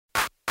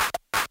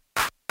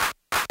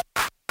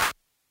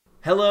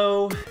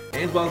Hello,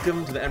 and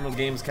welcome to the Emerald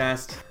Games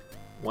Cast.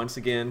 Once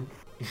again,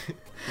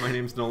 my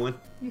name's Nolan.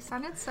 You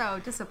sounded so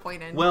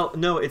disappointed. Well,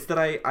 no, it's that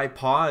I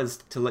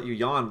paused to let you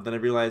yawn, but then I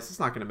realized it's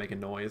not going to make a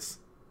noise,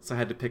 so I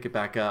had to pick it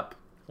back up.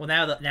 Well,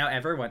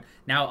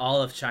 now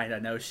all of China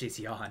knows she's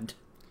yawned.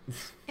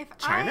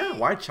 China?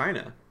 Why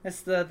China?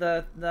 It's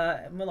the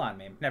Mulan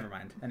meme. Never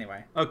mind.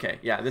 Anyway. Okay,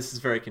 yeah, this is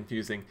very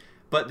confusing.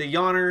 But the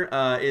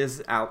yawner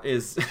is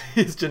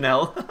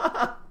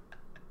Janelle.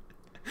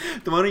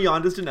 The one who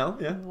yawned is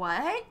Janelle, yeah.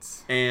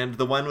 What? And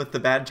the one with the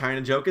bad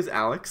China joke is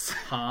Alex.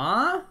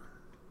 Huh?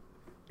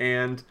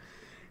 And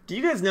do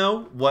you guys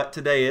know what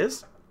today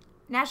is?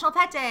 National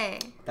Pet Day.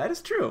 That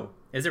is true.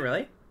 Is it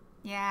really?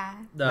 Yeah.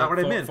 Not what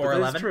I meant, but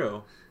that is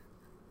true.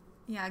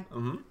 Yeah.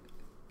 Mm-hmm.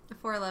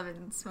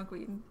 4/11, smoke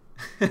weed.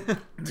 I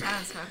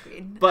don't smoke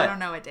weed. But, I don't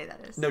know what day that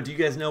is. No, do you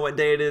guys know what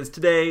day it is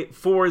today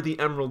for the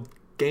Emerald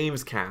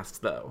Games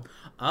Cast, though?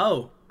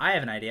 Oh, I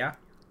have an idea.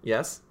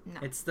 Yes?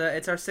 No. It's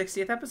our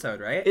 60th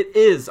episode, right? It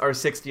is our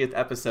 60th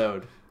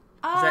episode.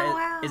 Oh,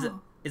 wow.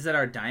 Is it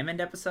our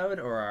diamond episode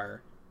or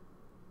our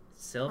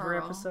silver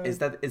Pearl. episode? Is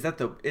that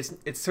the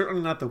it's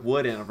certainly not the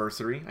wood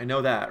anniversary. I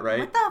know that,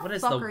 right? What the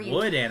is fuck the are you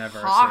wood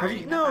anniversary?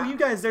 talking No, about? you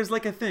guys, there's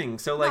like a thing.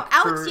 So like No,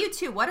 Alex, you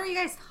too. What are you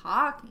guys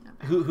talking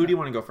about? who do you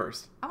want to go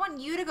first? I want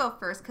you to go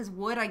first because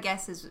wood, I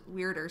guess, is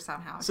weirder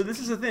somehow. So this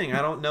is the thing.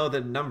 I don't know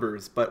the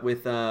numbers, but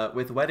with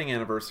wedding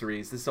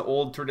anniversaries, this is an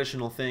old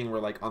traditional thing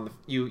where like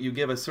you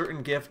give a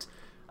certain gift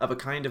of a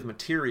kind of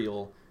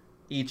material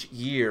each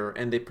year,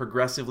 and they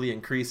progressively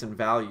increase in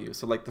value.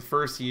 So like the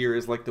first year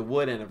is like the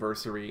wood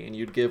anniversary, and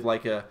you'd give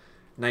like a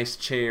nice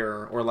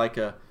chair or like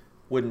a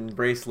wooden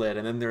bracelet,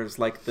 and then there's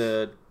like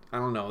the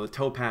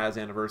topaz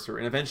anniversary,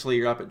 and eventually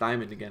you're up at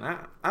diamond again.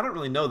 I don't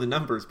really know the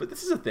numbers, but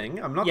this is a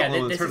thing. I'm not the only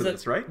one that's heard of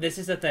this, right? This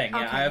is a thing.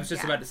 Yeah, Okay, I was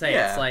just about to say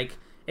Yeah.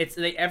 it's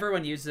like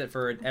everyone uses it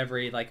for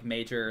every like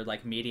major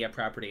like media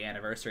property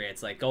anniversary.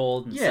 It's like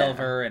gold and Yeah.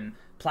 silver and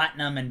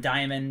platinum and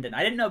diamond, and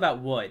I didn't know about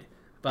wood,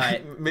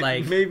 but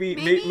like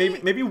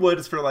maybe wood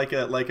is for like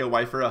a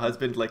wife or a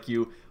husband, like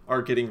you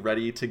are getting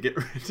ready to get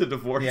to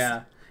divorce.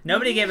 yeah.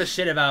 Nobody gave a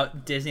shit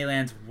about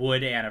Disneyland's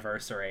wood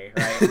anniversary,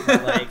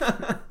 right?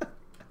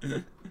 Like,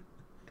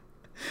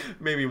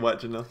 Maybe what,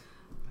 Janelle?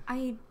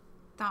 I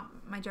thought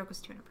my joke was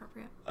too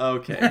inappropriate.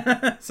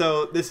 Okay.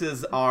 So this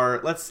is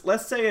our let's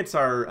say it's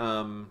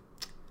our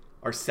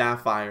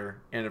sapphire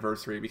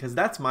anniversary, because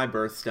that's my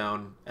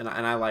birthstone, and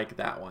I like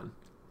that one.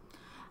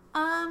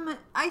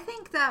 I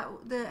think that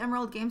the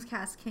Emerald Games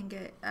Cast can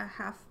get a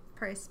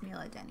half-price meal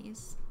at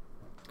Denny's.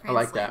 I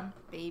like Grand that. Slam,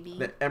 baby.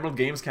 The Emerald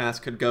Games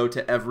Cast could go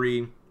to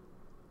every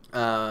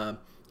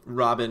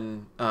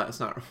Robin.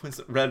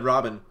 It's Red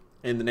Robin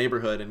in the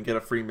neighborhood and get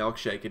a free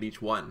milkshake at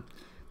each one.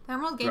 The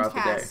Emerald Games throughout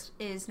the day. Cast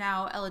is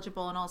now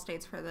eligible in all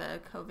states for the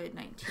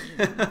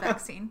COVID-19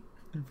 vaccine.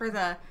 For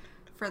the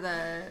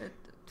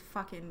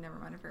fucking, never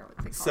mind, I forgot what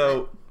they call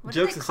So, it. What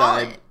jokes did they call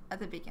aside- it at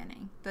the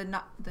beginning? The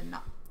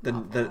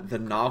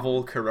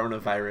novel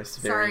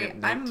coronavirus Sorry, variant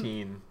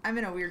 19. I'm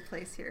in a weird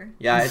place here.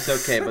 Yeah, it's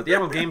okay. But the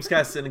Emerald Games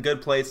Cast is in a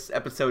good place.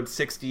 Episode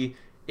 60.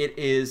 It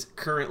is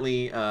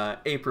currently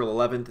April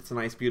 11th. It's a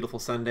nice, beautiful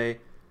Sunday.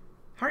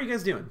 How are you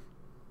guys doing?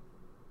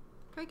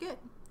 Pretty good.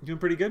 Doing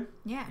pretty good?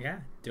 Yeah. yeah,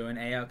 doing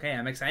A-okay.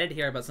 I'm excited to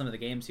hear about some of the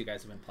games you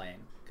guys have been playing,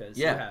 because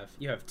Yeah.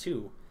 you have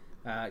two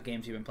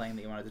games you've been playing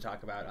that you wanted to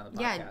talk about on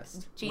the Yeah,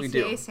 podcast. We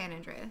do. GTA San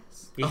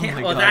Andreas. Oh Yeah,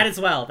 my well, God. that as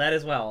well.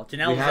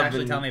 Janelle We was have actually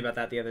been- telling me about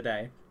that the other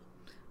day.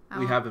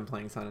 We have been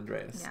playing San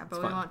Andreas. Yeah, It's but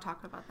we fun. won't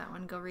talk about that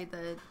one. Go read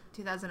the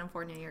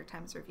 2004 New York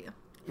Times review,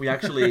 We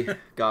actually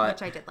got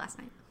which I did last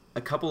night.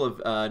 a couple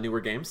of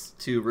newer games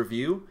to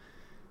review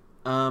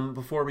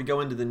before we go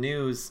into the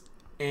news.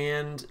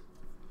 And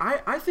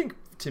I think,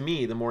 to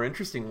me, the more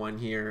interesting one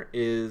here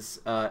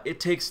is It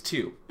Takes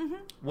Two,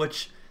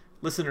 which,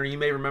 listener, you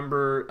may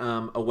remember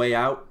A Way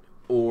Out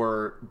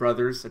or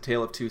Brothers, A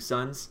Tale of Two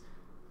Sons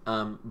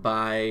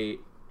by...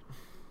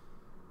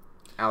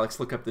 Alex,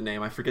 look up the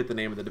name. I forget the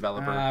name of the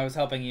developer. I was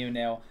helping you,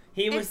 Neil.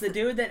 He was the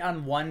dude that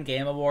on One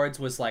Game Awards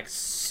was like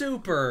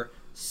super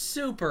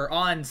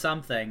on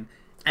something,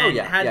 and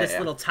had this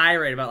little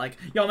tirade about like,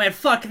 "Yo, man,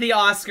 fuck the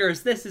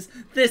Oscars. This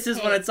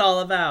is what it's all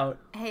about."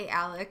 Hey,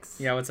 Alex.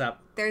 Yeah, what's up?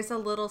 There's a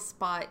little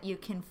spot you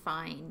can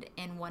find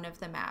in one of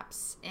the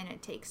maps in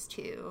It Takes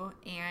Two,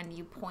 and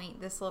you point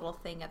this little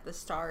thing at the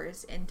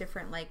stars, and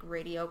different like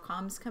radio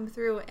comms come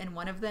through, and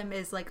one of them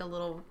is like a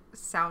little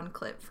sound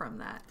clip from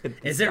that.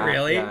 Is it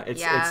really? Yeah,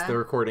 it's the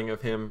recording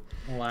of him.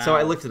 Wow. So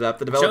I looked it up.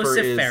 The developer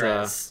Joseph is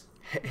Fares.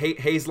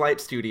 Haze Light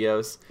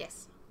Studios.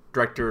 Yes.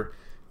 Director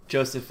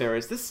Joseph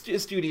Fares. This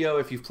studio,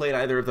 if you've played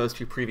either of those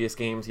two previous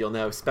games, you'll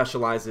know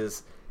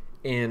specializes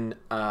in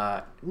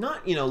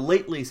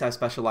lately has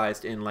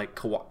specialized in like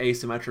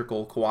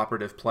asymmetrical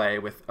cooperative play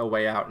with A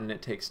Way Out and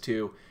It Takes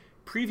Two.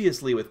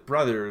 Previously with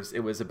Brothers,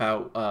 it was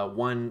about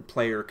one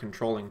player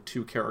controlling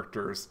two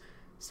characters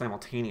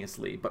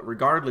simultaneously. But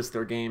regardless,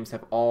 their games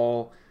have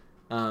all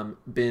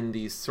been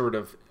these sort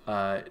of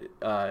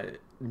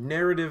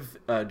narrative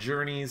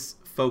journeys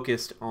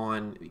focused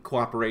on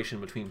cooperation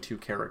between two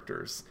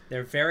characters.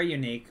 They're very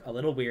unique, a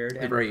little weird,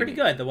 and pretty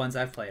good, the ones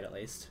I've played at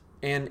least.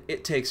 And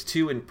It Takes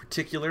Two in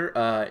particular,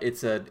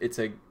 it's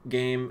a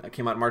game that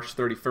came out March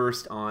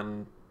 31st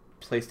on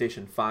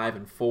PlayStation 5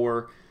 and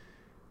 4,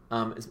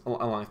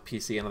 along with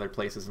PC and other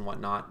places and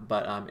whatnot.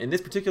 But in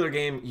this particular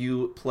game,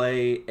 you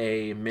play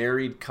a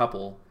married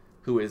couple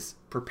who is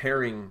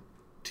preparing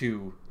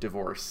to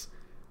divorce,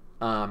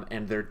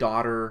 and their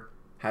daughter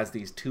has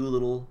these two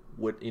little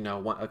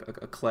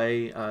a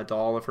clay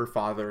doll of her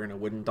father and a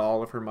wooden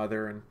doll of her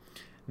mother, and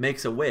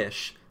makes a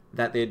wish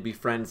that they'd be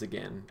friends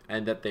again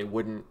and that they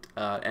wouldn't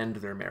end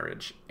their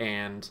marriage,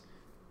 and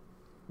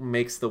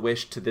makes the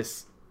wish to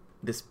this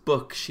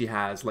book she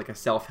has, like a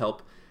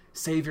self-help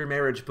save your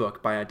marriage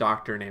book by a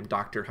doctor named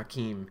Dr.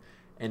 Hakim,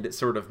 and it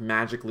sort of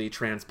magically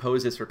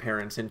transposes her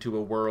parents into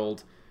a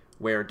world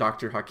where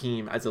Dr.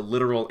 Hakim, as a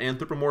literal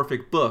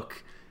anthropomorphic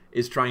book,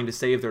 is trying to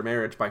save their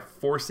marriage by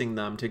forcing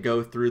them to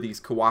go through these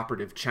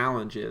cooperative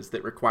challenges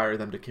that require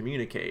them to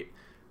communicate.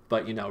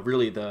 But,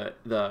 really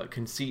the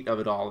conceit of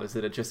it all is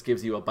that it just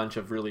gives you a bunch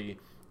of really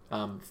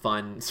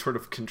fun, sort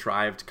of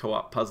contrived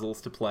co-op puzzles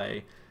to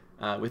play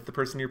with the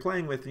person you're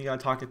playing with, and you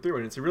gotta talk it through,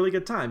 and it's a really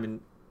good time.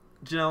 And,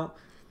 Janelle,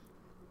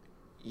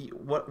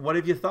 what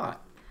have you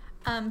thought?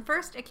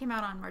 First, it came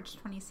out on March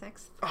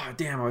 26th. Oh,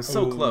 damn, I was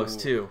so close,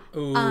 too.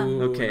 Ooh.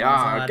 Okay,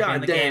 god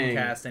dang. The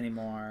Gamecast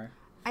anymore.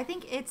 I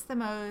think it's the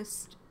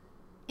most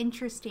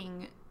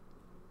interesting,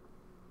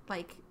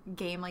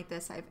 game like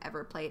this I've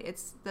ever played.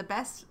 It's the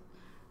best.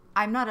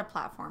 I'm not a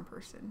platform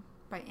person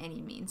by any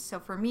means, so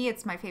for me,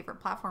 it's my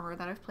favorite platformer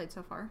that I've played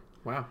so far.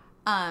 Wow.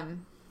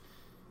 And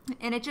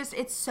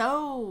it's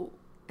so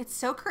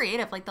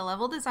creative. Like, the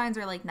level designs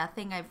are like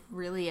nothing I've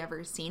really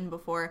ever seen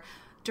before.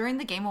 During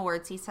the Game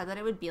Awards, he said that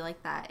it would be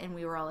like that, and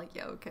we were all like,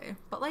 yeah, okay.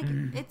 But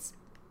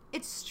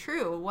it's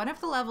true. One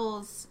of the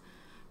levels,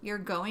 you're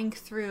going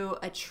through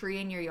a tree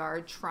in your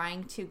yard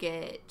trying to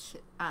get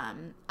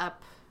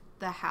up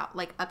the house,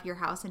 up your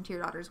house into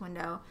your daughter's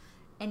window,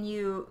 and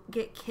you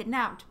get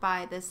kidnapped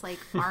by this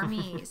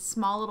army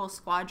small little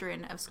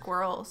squadron of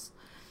squirrels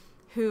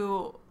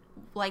who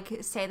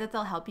say that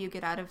they'll help you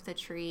get out of the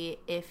tree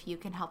if you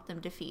can help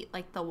them defeat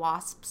the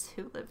wasps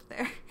who live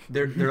there.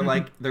 They're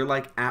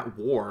at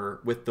war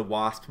with the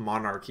wasp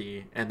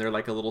monarchy, and they're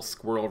like a little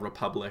squirrel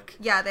republic.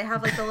 Yeah, they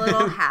have the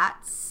little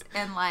hats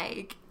and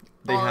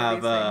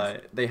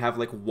they have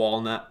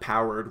walnut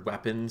powered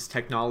weapons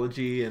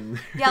technology, and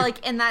yeah,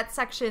 in that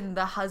section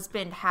the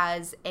husband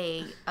has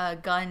a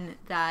gun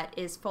that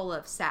is full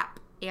of sap,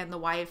 and the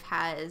wife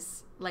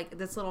has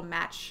this little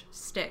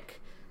matchstick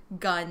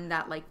gun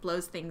that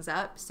blows things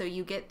up. So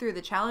you get through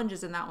the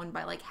challenges in that one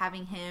by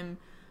having him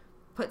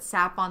put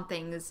sap on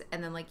things,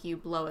 and then you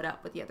blow it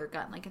up with the other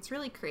gun. It's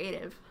really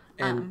creative.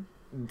 And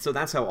so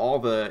that's how all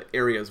the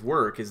areas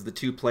work, is the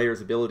two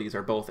players' abilities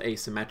are both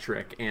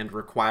asymmetric and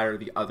require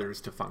the others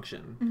to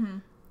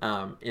function.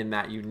 Mm-hmm. In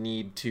that you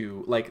need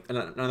to,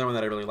 another one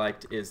that I really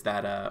liked is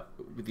that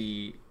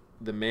the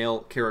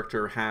male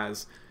character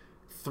has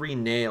 3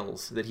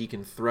 nails that he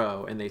can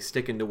throw, and they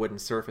stick into wooden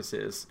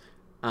surfaces.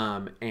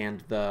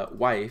 And the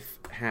wife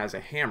has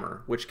a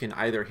hammer, which can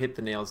either hit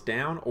the nails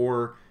down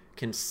or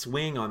can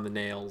swing on the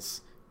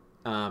nails,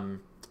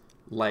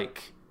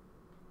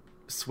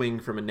 swing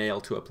from a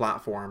nail to a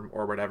platform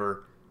or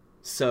whatever.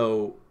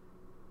 So,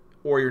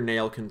 or your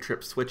nail can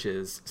trip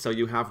switches. So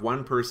you have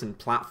one person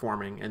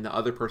platforming and the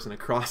other person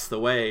across the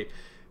way,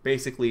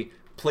 basically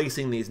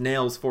placing these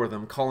nails for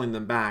them, calling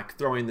them back,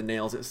 throwing the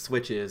nails at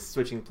switches,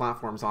 switching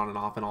platforms on and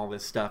off, and all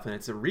this stuff. And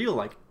it's a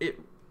real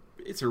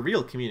it's a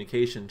real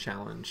communication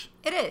challenge.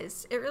 It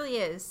is. It really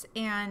is.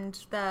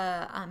 And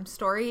the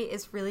story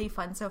is really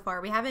fun so far.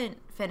 We haven't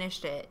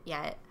finished it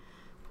yet.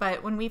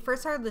 But when we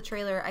first started the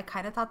trailer, I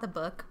kind of thought the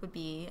book would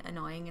be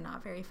annoying and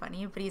not very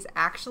funny. But he's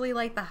actually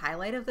the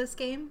highlight of this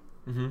game.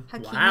 Mm-hmm.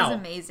 Hakim is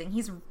amazing.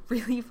 He's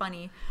really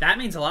funny. That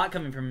means a lot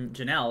coming from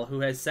Janelle, who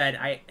has said,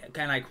 I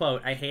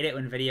quote, "I hate it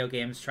when video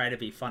games try to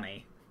be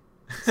funny."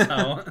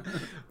 So,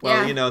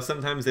 well, yeah.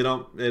 Sometimes they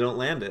don't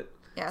land it.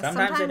 Yeah,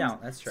 sometimes they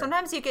don't. That's true.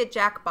 Sometimes you get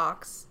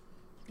Jackbox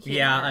humor.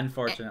 Yeah,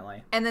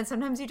 unfortunately. And then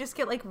sometimes you just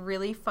get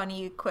really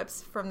funny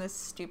quips from this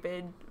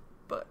stupid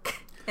book.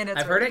 And it's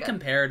I've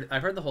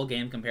heard the whole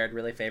game compared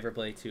really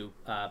favorably to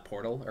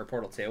Portal or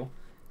Portal 2,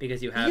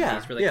 because you have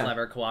these really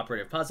clever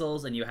cooperative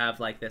puzzles, and you have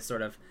this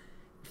sort of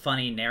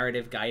funny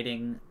narrative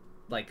guiding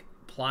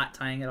plot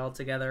tying it all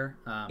together.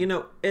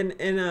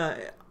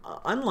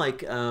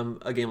 Unlike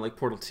a game like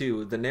Portal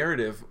 2, the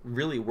narrative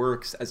really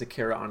works as a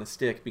carrot on a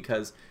stick,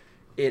 because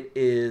it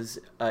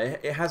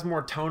has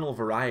more tonal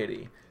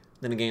variety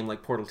than a game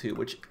like Portal 2,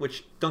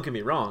 which don't get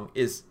me wrong,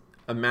 is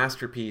a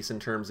masterpiece in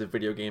terms of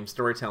video game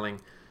storytelling.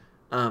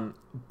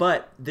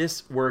 But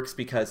this works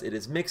because it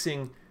is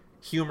mixing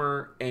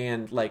humor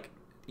and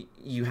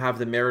you have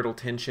the marital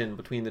tension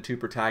between the two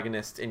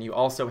protagonists, and you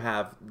also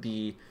have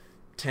the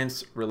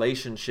tense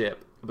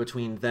relationship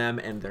between them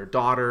and their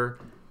daughter,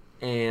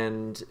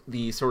 and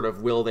the sort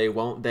of will they,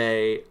 won't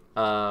they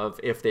of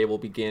if they will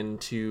begin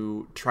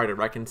to try to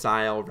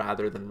reconcile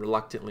rather than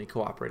reluctantly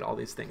cooperate, all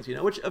these things,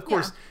 which of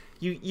course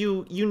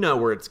you know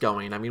where it's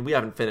going. I mean, we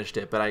haven't finished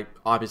it, but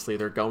obviously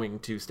they're going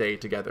to stay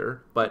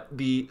together, but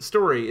the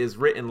story is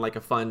written like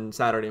a fun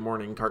Saturday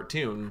morning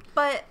cartoon.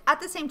 But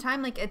at the same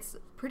time, like, it's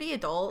pretty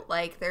adult.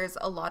 Like, there's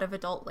a lot of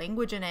adult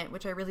language in it,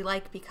 which I really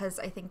like, because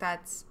I think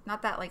that's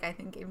not that, like, I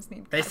think games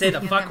need they say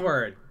the fuck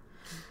word.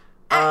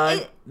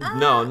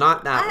 No,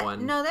 not that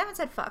one. No, they haven't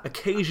said fuck.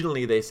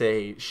 Occasionally they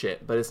say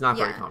shit, but it's not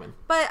very common.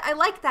 But I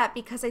like that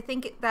because I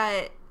think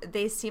that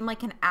they seem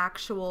like an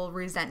actual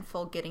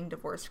resentful getting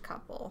divorced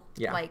couple.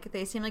 Yeah. Like,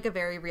 they seem like a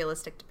very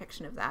realistic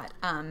depiction of that.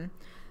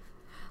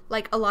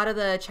 Like, a lot of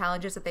the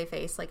challenges that they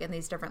face, like, in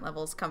these different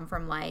levels come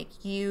from,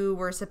 like, you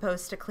were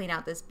supposed to clean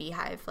out this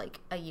beehive, like,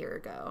 a year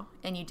ago,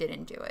 and you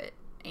didn't do it.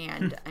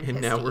 And I'm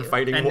pissed now at we're you.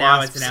 fighting and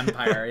wasps. now it's an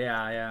empire.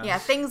 Yeah,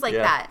 things like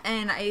that.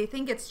 And I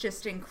think it's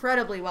just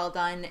incredibly well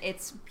done.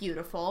 It's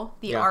beautiful.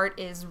 The art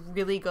is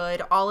really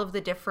good. All of the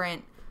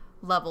different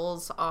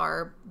levels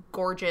are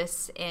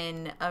gorgeous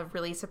in a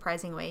really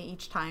surprising way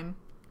each time.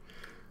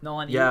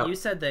 Nolan, you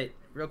said that,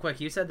 real quick,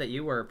 you said that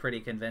you were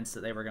pretty convinced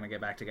that they were going to get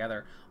back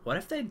together. What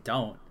if they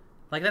don't?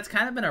 Like, that's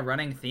kind of been a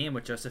running theme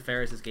with Joseph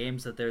Fares'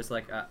 games, that there's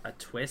like a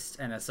twist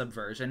and a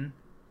subversion.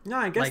 No,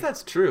 I guess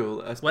that's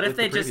true. What if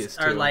they just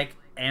are like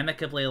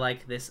amicably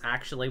like, this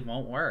actually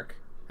won't work?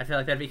 I feel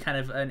like that'd be kind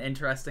of an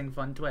interesting,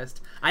 fun twist.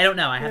 I don't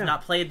know. I have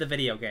not played the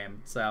video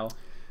game, so.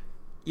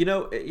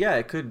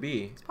 It could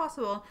be. It's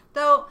possible.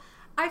 Though,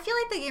 I feel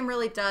like the game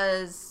really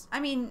does. I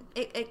mean,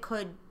 it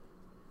could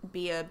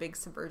be a big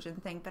subversion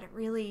thing, but it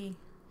really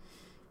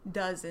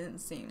doesn't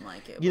seem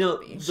like it would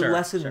be. The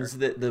lessons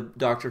that the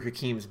Dr.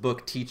 Hakim's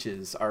book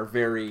teaches are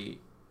very,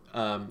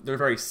 they're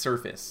very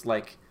surface.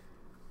 Like,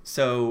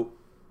 so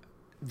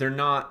they're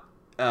not,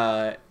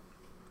 I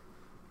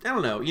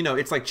don't know,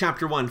 it's like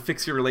chapter 1,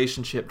 fix your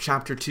relationship,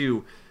 chapter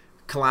 2,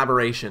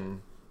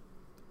 collaboration,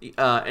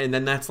 and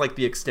then that's like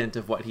the extent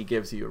of what he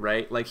gives you,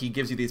 right? Like, he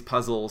gives you these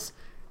puzzles,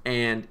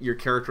 and your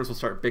characters will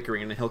start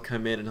bickering, and he'll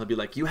come in and he'll be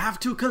like, you have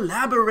to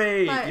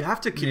collaborate, you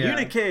have to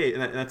communicate,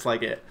 and that's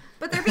like it.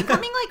 But they're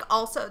becoming like,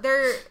 also,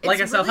 like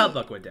a self-help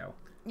book would do.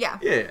 Yeah.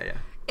 Yeah.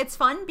 It's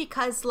fun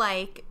because,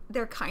 like,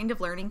 they're kind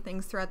of learning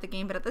things throughout the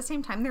game, but at the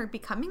same time, they're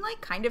becoming,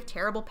 like, kind of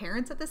terrible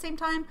parents at the same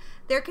time.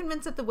 They're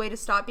convinced that the way to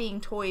stop being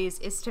toys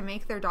is to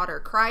make their daughter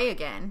cry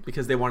again.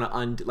 Because they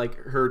want to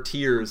her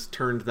tears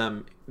turned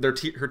them, her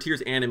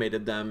tears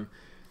animated them.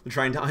 They're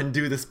trying to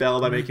undo the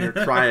spell by making her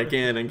cry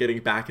again and getting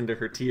back into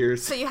her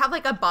tears. So you have,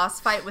 like, a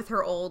boss fight with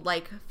her old,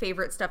 like,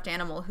 favorite stuffed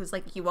animal who's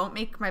like, you won't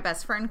make my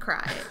best friend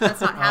cry.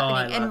 That's not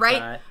happening. And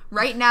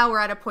right now we're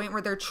at a point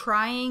where they're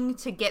trying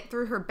to get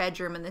through her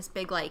bedroom in this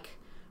big, like,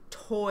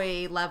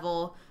 toy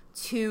level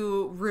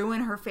to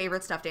ruin her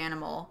favorite stuffed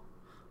animal.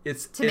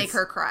 To make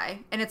her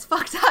cry. And it's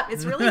fucked up.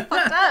 It's really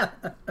fucked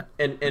up.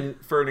 And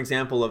for an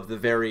example of the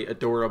very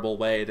adorable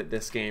way that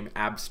this game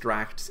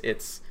abstracts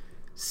its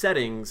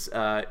settings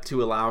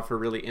to allow for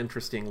really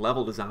interesting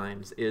level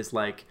designs is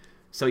like,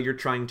 so you're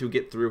trying to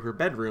get through her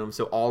bedroom,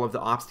 so all of the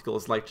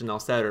obstacles, like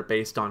Janelle said, are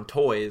based on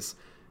toys,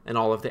 and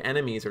all of the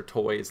enemies are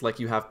toys. Like,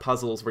 you have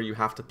puzzles where you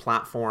have to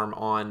platform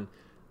on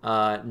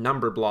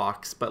number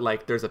blocks, but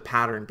like there's a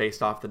pattern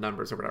based off the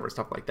numbers or whatever,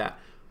 stuff like that.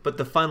 But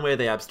the fun way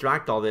they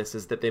abstract all this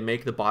is that they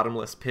make the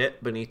bottomless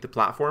pit beneath the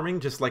platforming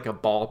just like a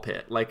ball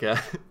pit, like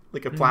a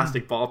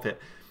plastic ball pit,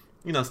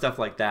 stuff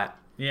like that.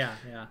 Yeah.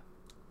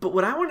 But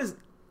what I want to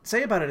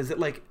say about it is that,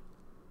 like,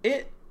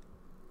 it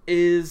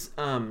is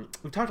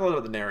we've talked a lot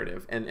about the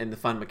narrative and the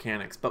fun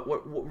mechanics, but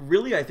what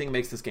really I think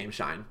makes this game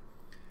shine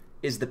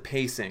is the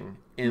pacing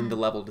in the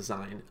level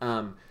design.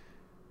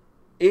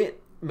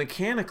 It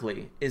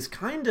mechanically is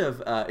kind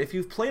of if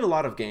you've played a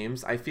lot of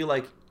games, I feel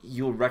like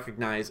you'll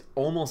recognize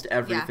almost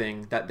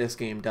everything that this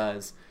game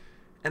does,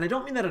 and I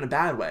don't mean that in a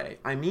bad way.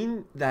 I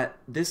mean that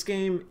this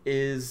game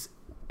is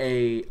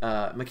a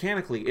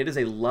mechanically, it is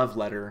a love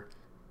letter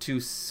to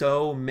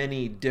so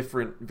many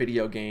different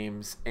video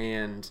games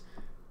and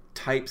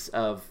types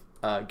of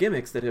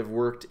gimmicks that have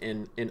worked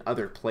in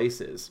other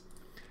places.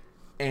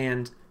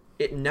 And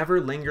it never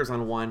lingers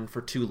on one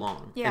for too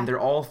long. Yeah. And they're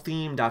all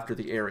themed after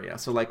the area.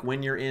 So, like,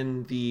 when you're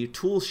in the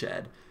tool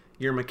shed,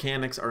 your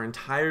mechanics are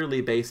entirely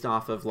based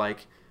off of,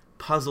 like,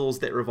 puzzles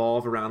that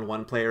revolve around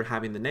one player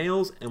having the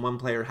nails and one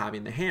player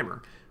having the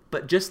hammer.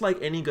 But just like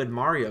any good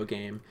Mario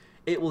game,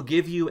 it will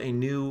give you a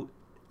new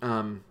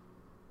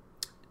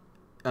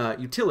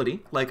utility,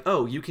 like,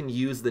 oh, you can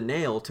use the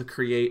nail to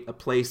create a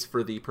place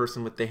for the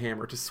person with the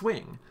hammer to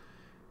swing,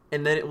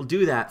 and then it will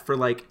do that for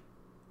like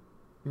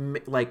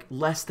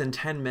less than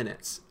 10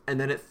 minutes, and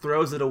then it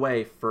throws it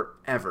away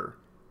forever.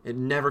 It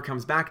never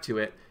comes back to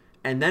it,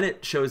 and then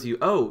it shows you,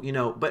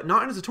 but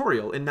not in a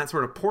tutorial, in that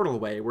sort of Portal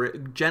way where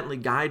it gently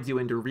guides you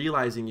into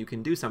realizing you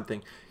can do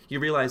something. You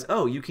realize,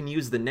 oh, you can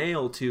use the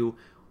nail to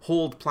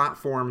hold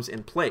platforms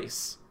in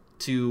place,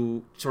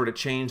 to sort of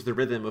change the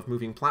rhythm of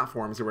moving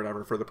platforms or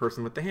whatever for the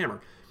person with the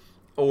hammer.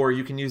 Or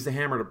you can use the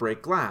hammer to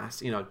break glass.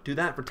 Do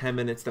that for 10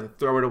 minutes, then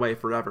throw it away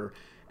forever.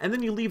 And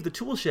then you leave the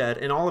tool shed,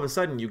 and all of a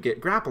sudden you get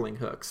grappling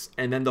hooks.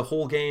 And then the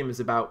whole game is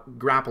about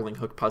grappling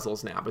hook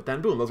puzzles now. But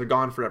then, boom, those are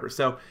gone forever.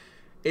 So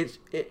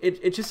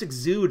it just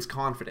exudes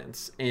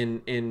confidence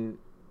in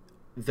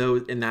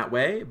that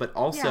way. But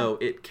also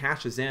it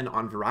cashes in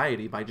on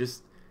variety by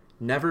just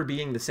never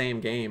being the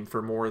same game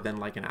for more than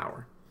like an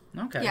hour.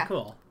 Okay,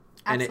 cool.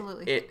 And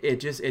absolutely. it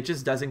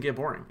just doesn't get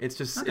boring. It's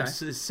just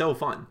it's so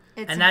fun.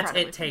 And that's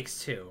It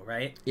Takes Two,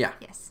 right? Yeah.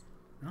 Yes.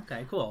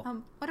 Okay, cool.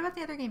 What about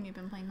the other game you've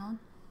been playing, Nolan?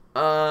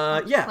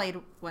 Yeah. Played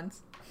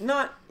once.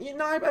 I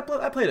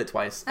played it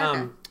twice.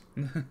 Okay.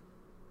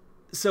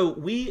 So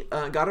we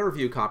got a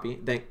review copy.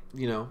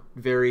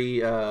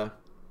 Very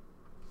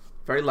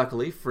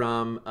luckily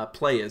from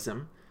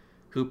Playism,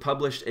 who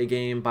published a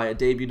game by a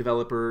debut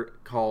developer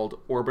called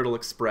Orbital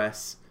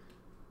Express,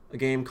 a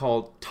game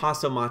called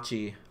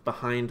Tasomachi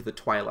Behind the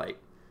Twilight,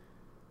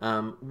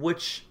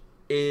 which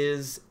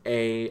is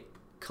a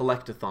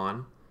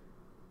collectathon,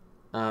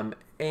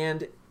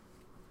 and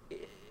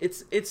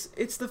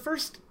it's the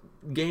first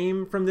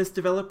game from this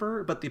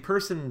developer, but the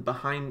person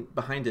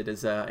behind it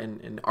is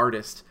an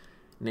artist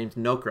named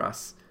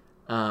Nokras,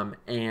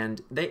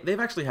 and they've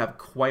actually have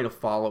quite a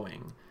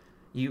following.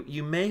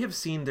 You may have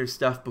seen their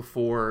stuff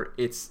before.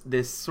 It's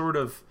this sort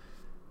of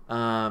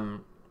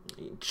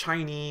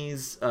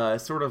Chinese,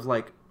 sort of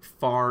like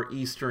Far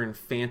Eastern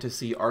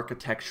fantasy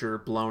architecture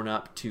blown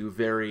up to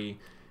very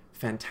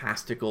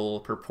fantastical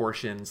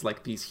proportions,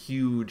 like these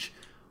huge,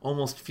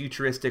 almost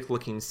futuristic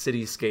looking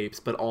cityscapes,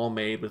 but all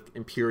made with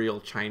imperial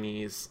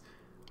Chinese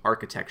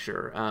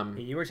architecture.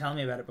 You were telling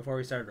me about it before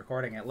we started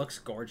recording. It looks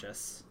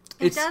gorgeous.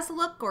 It does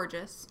look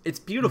gorgeous. It's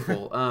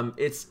beautiful.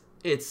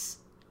 It's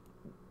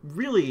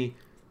really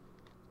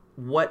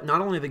what not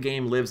only the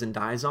game lives and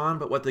dies on,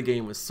 but what the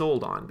game was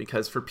sold on.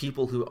 Because for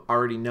people who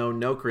already know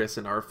Nokras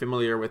and are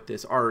familiar with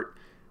this art,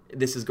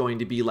 this is going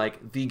to be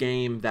like the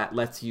game that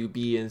lets you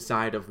be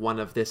inside of one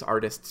of this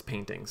artist's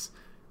paintings.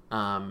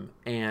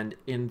 And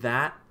in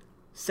that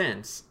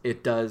sense,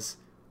 it does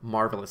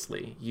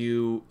marvelously.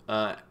 You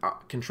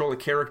control a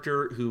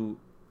character who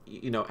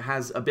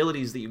has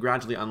abilities that you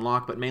gradually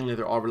unlock, but mainly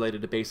they're all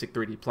related to basic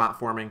 3D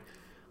platforming.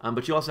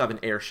 But you also have an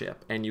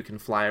airship, and you can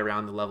fly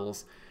around the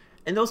levels.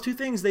 And those two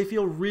things, they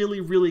feel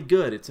really, really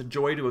good. It's a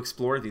joy to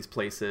explore these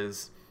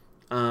places.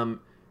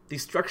 The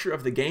structure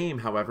of the game,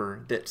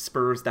 however, that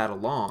spurs that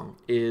along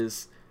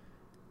is,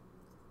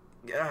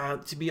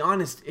 to be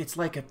honest, it's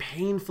like a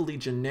painfully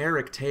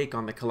generic take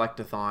on the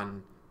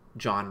collectathon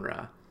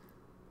genre.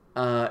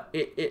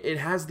 It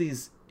has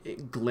these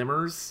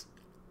glimmers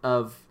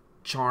of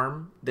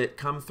charm that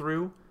come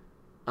through.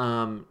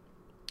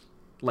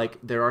 Like,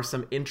 there are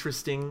some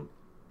interesting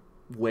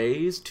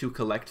ways to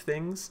collect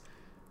things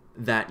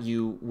that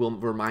you will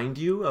remind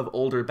you of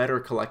older, better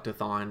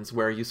collectathons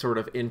where you sort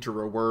of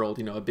enter a world,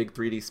 a big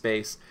 3D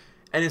space.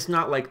 And it's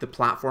not like the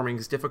platforming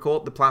is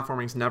difficult. The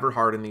platforming's never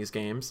hard in these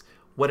games.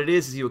 What it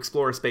is you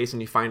explore a space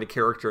and you find a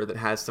character that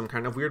has some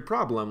kind of weird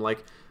problem,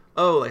 like,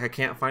 I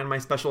can't find my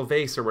special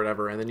vase or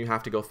whatever, and then you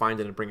have to go find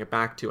it and bring it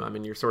back to him,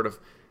 and you're sort of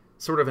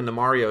in the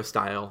Mario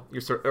style.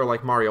 Or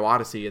like Mario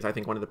Odyssey is, I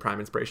think, one of the prime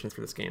inspirations for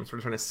this game, sort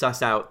of trying to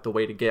suss out the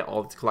way to get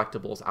all these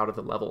collectibles out of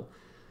the level.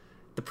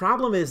 The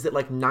problem is that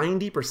like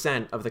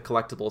 90% of the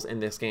collectibles in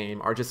this game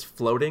are just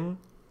floating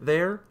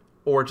there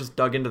or just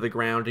dug into the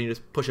ground and you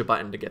just push a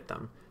button to get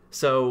them.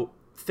 So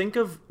think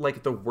of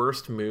like the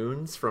worst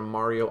moons from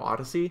Mario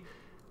Odyssey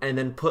and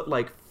then put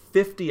like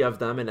 50 of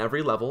them in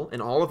every level, and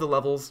all of the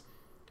levels...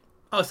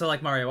 Oh, so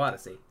like Mario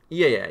Odyssey.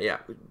 Yeah.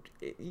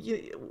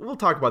 We'll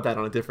talk about that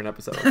on a different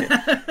episode. Okay?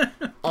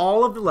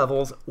 All of the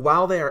levels,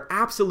 while they are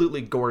absolutely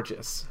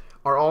gorgeous,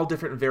 are all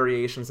different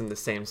variations in the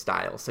same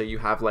style. So you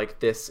have like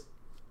this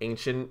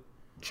ancient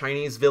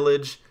Chinese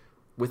village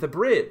with a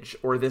bridge,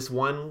 or this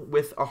one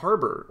with a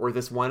harbor, or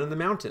this one in the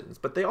mountains.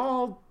 But they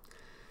all,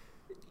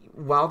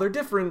 while they're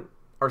different,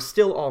 are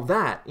still all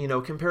that.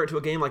 Compare it to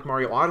a game like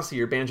Mario Odyssey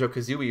or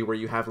Banjo-Kazooie, where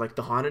you have like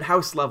the haunted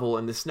house level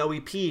and the snowy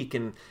peak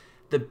and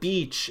the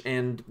beach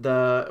and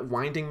the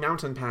winding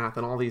mountain path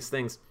and all these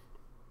things.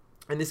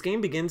 And this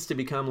game begins to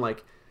become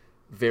like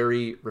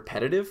very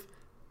repetitive.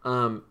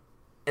 And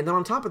then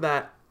on top of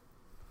that,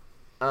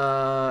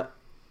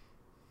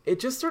 it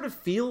just sort of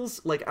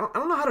feels like, I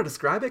don't know how to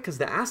describe it, because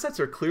the assets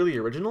are clearly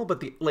original,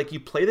 but you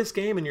play this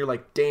game and you're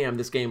like, damn,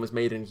 this game was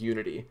made in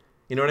Unity.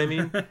 You know what I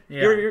mean?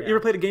 You ever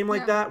played a game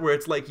like that where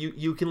it's like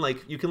you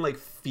can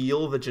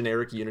feel the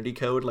generic Unity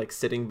code like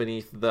sitting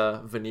beneath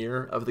the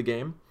veneer of the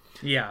game?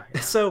 Yeah.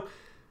 So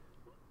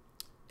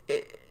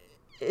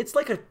it's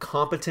like a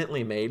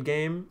competently made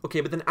game.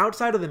 Okay, but then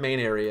outside of the main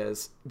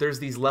areas, there's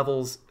these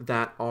levels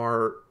that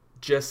are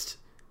just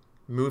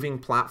moving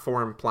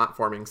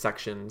platforming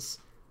sections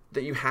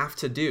that you have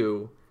to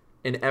do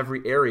in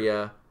every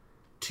area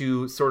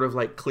to sort of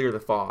like clear the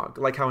fog.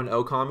 Like how in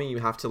Okami you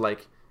have to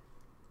like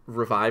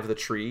revive the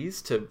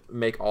trees to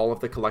make all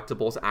of the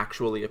collectibles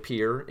actually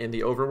appear in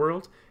the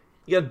overworld.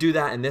 You gotta do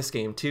that in this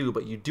game too,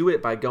 but you do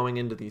it by going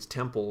into these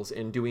temples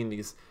and doing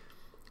these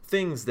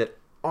things that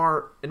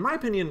are, in my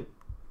opinion,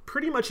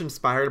 pretty much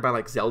inspired by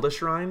like Zelda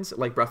shrines,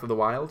 like Breath of the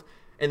Wild.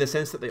 in the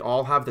sense that they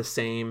all have the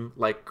same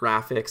like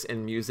graphics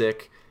and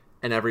music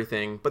and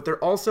everything, but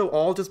they're also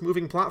all just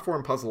moving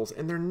platform puzzles,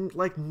 and they're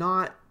like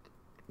not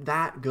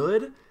that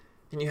good,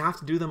 and you have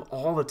to do them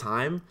all the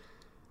time.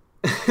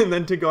 And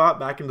then to go out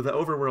back into the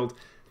overworld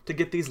to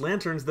get these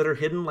lanterns that are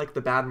hidden like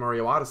the bad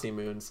Mario Odyssey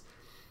moons.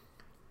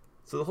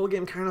 So the whole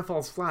game kind of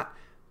falls flat.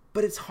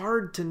 But it's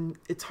hard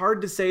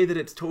to say that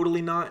it's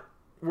totally not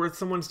worth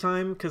someone's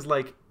time, because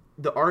like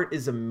the art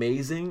is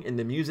amazing and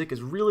the music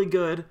is really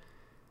good.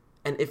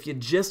 And if you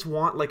just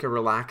want like a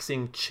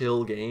relaxing,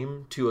 chill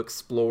game to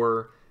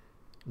explore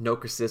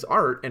Nokris'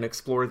 art and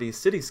explore these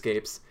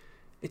cityscapes,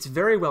 it's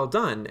very well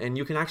done, and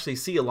you can actually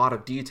see a lot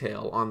of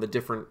detail on the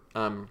different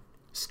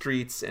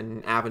streets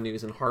and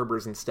avenues and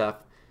harbors and stuff.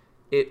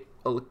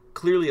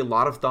 Clearly a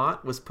lot of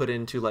thought was put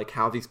into like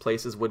how these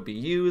places would be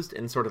used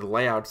and sort of the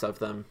layouts of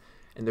them,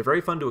 and they're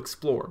very fun to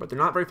explore, but they're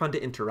not very fun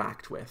to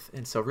interact with.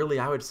 And so really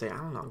I would say, I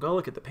don't know, go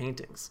look at the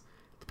paintings.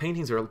 The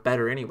paintings are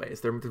better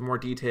anyways. There's more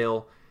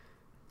detail,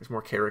 there's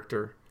more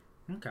character.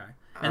 Okay.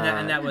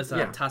 And that was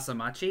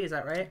Tasamachi, is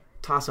that right?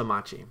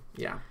 Tasamachi,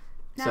 yeah.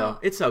 Now, so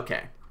it's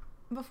okay.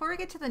 Before we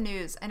get to the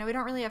news, I know we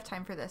don't really have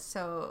time for this,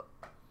 so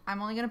I'm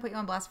only going to put you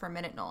on blast for a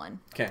minute, Nolan.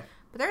 Okay.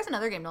 But there's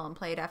another game Nolan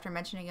played after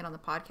mentioning it on the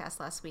podcast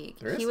last week.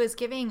 There is? He was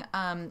giving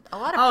a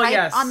lot of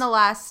hype on the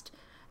last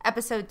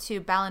episode to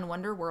Balan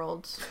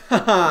Wonderworld.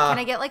 Can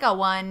I get like a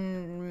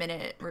 1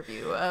 minute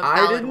review of Balan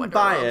Wonderworld? I didn't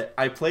buy it.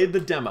 I played the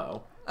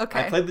demo.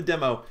 Okay. I played the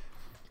demo,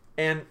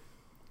 and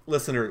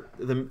listener,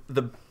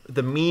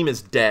 the meme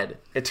is dead.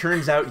 It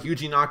turns out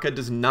Yuji Naka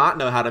does not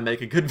know how to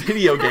make a good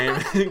video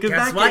game.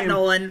 Guess what,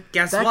 Nolan?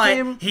 Guess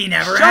what? He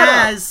never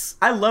has.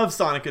 I love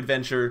Sonic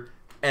Adventure,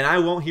 and I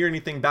won't hear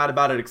anything bad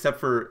about it except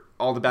for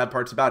all the bad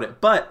parts about it.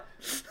 But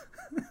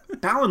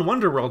Balan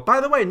Wonderworld,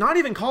 by the way, not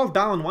even called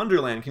Balan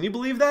Wonderland. Can you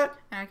believe that?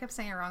 I kept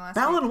saying it wrong last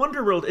Balan week.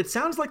 Wonderworld, it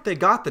sounds like they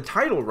got the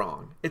title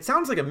wrong. It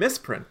sounds like a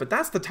misprint, but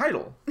that's the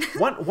title.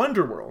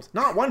 Wonderworld,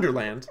 not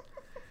Wonderland.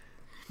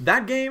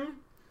 That game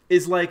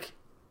is like...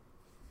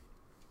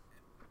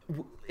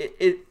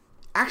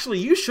 Actually,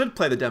 you should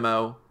play the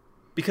demo,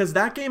 because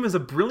that game is a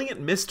brilliant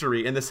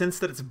mystery in the sense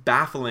that it's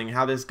baffling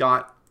how this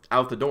got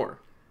out the door.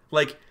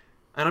 Like,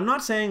 and I'm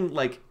not saying,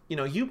 like, you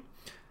know,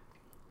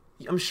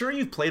 I'm sure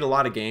you've played a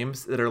lot of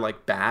games that are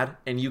like bad,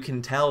 and you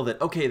can tell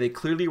that, okay, they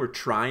clearly were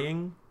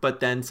trying, but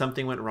then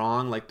something went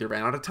wrong, like they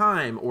ran out of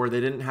time, or they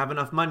didn't have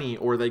enough money,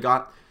 or they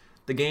got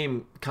the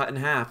game cut in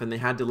half and they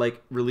had to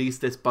like release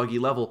this buggy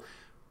level.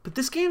 But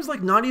this game's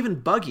like not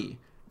even buggy,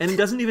 and it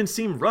doesn't even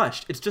seem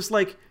rushed. It's just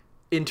like,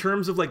 in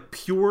terms of like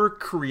pure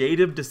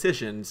creative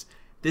decisions,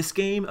 this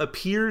game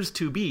appears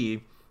to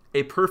be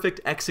a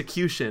perfect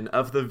execution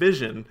of the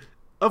vision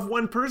of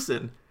one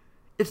person.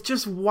 It's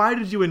just, why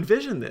did you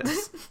envision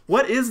this?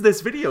 What is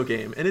this video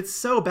game? And it's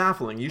so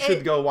baffling. You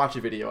should go watch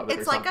a video of it.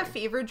 It's like a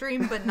fever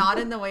dream, but not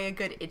in the way a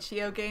good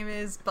Itch.io game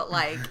is, but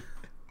like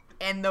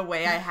in the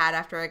way I had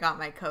after I got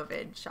my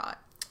COVID shot.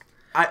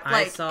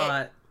 I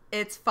saw it.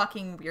 It's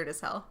fucking weird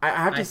as hell. I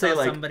have to say,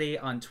 like, somebody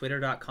on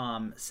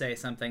Twitter.com say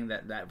something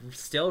that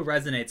still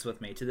resonates with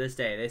me to this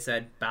day. They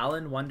said,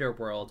 Balan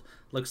Wonderworld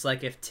looks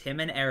like if Tim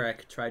and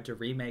Eric tried to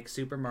remake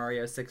Super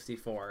Mario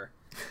 64.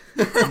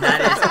 And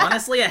that is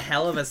honestly a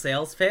hell of a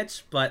sales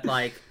pitch, but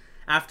like,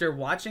 after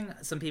watching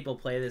some people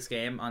play this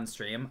game on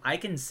stream, I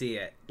can see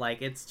it.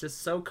 Like, it's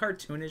just so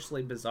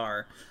cartoonishly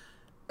bizarre.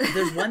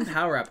 There's one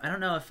power-up. I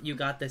don't know if you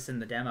got this in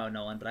the demo,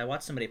 Nolan, but I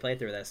watched somebody play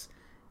through this.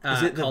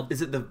 Is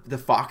it the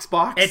Fox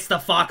box? It's the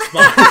Fox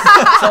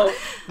box. So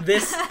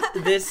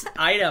this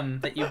item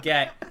that you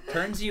get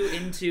turns you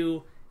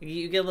into,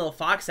 you get a little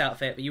fox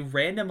outfit, but you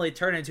randomly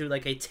turn into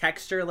like a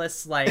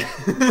textureless, like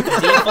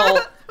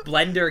default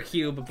Blender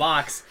cube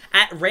box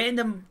at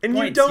random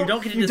points. You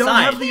don't get to decide. You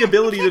don't have the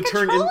ability to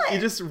turn in.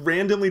 It just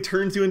randomly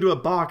turns you into a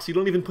box. You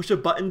don't even push a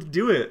button to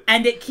do it.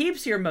 And it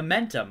keeps your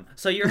momentum.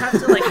 So you have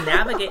to like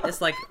navigate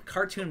this like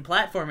cartoon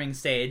platforming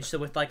stage. So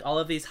with like all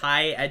of these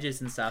high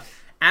edges and stuff.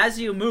 As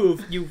you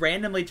move, you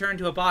randomly turn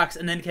to a box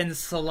and then can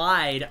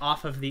slide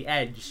off of the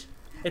edge.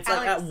 It's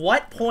Alex, like, at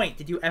what point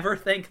did you ever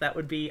think that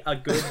would be a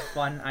good,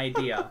 fun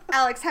idea?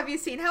 Alex, have you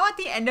seen how at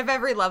the end of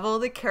every level,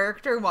 the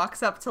character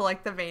walks up to,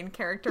 like, the main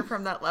character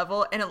from that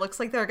level, and it looks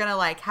like they're gonna,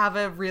 like, have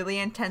a really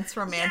intense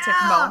romantic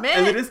moment?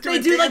 And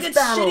they do, like, a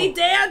shitty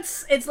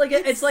dance! It's like,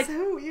 it's like...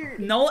 so weird.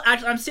 Nolan,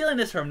 actually, I'm stealing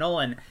this from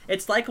Nolan.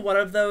 It's like one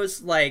of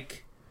those,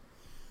 like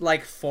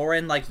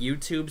foreign like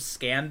YouTube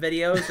scam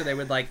videos where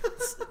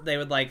they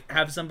would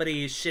have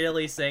somebody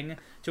shittily sing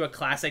to a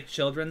classic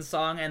children's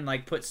song and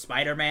like put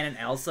Spider-Man and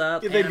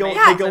Elsa. They go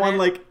on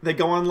like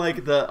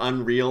the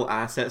Unreal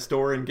Asset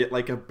Store and get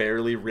like a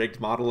barely rigged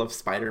model of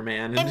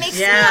Spider-Man. It makes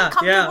me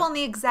uncomfortable in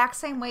the exact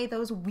same way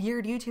those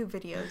weird YouTube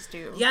videos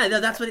do. Yeah, no,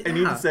 that's what. I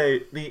need to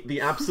say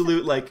the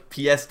absolute like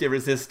pièce de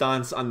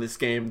résistance on this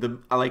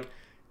game.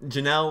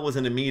 Janelle was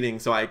in a meeting,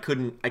 so I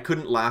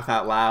couldn't laugh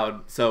out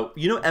loud. So,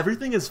 you know,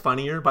 everything is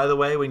funnier, by the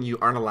way, when you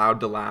aren't allowed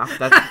to laugh.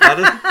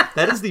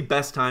 That is the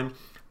best time.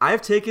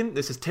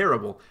 This is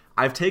terrible.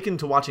 I've taken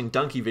to watching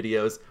Dunkey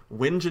videos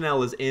when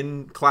Janelle is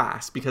in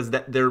class because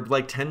they're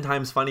like 10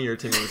 times funnier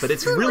to me. But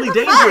it's really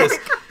dangerous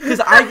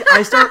because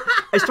I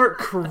start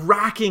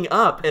cracking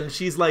up, and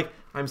she's like,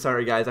 "I'm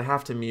sorry, guys, I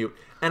have to mute."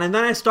 And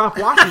then I stop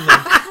watching them,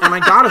 and I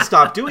gotta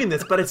stop doing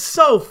this. But it's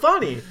so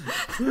funny.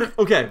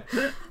 Okay,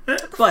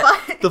 but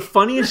the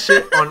funniest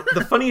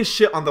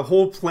shit on the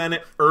whole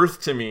planet Earth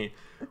to me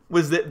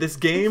was that this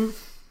game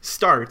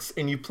starts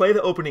and you play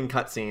the opening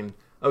cutscene,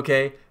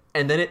 okay,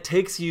 and then it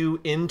takes you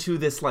into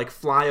this like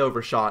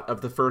flyover shot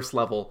of the first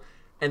level,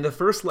 and the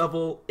first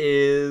level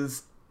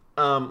is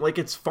like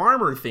it's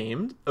farmer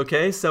themed,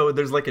 okay, so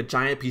there's like a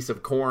giant piece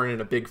of corn and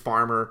a big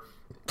farmer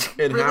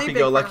and really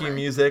happy-go-lucky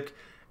music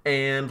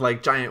and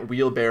like giant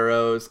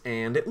wheelbarrows,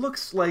 and it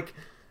looks like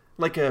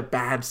a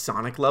bad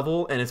Sonic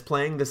level, and it's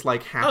playing this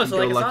like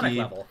happy-go-lucky like a Sonic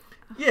level.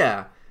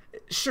 Yeah.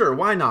 Sure,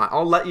 why not?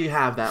 I'll let you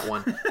have that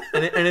one.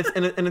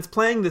 And it's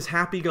playing this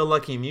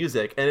happy-go-lucky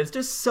music, and it's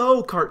just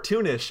so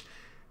cartoonish.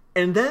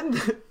 And then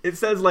it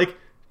says like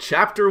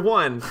Chapter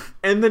 1,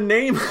 and the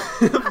name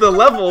of the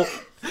level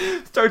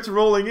starts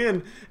rolling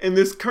in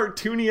this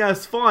cartoony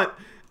ass font,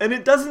 and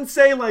it doesn't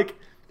say like,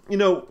 you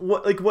know,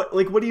 what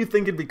do you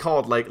think it'd be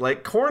called?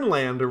 Like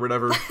Cornland or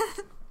whatever.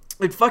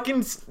 Like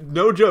fucking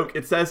no joke.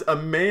 It says a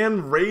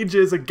man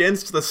rages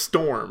against the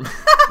storm.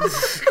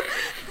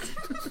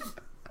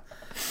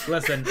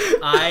 Listen,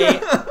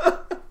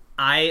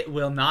 I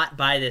will not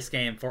buy this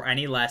game for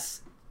any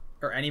less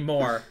or any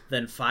more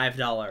than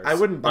 $5. I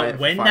wouldn't buy it for $5.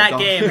 When that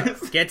game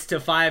gets to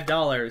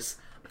 $5,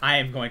 I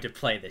am going to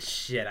play the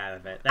shit out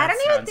of it. That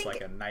sounds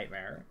like a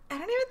nightmare. I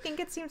don't even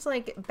think it seems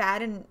like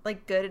bad and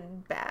like good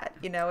and bad.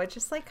 You know, it's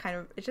just like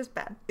it's just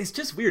bad. It's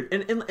just weird.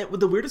 And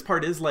the weirdest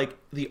part is like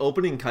the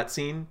opening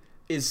cutscene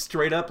is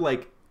straight up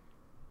like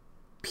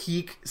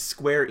peak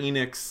Square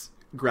Enix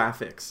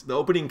graphics. The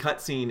opening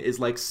cutscene is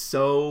like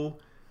so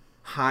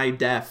high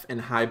def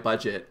and high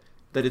budget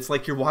that it's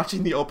like you're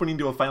watching the opening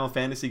to a Final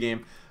Fantasy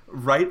game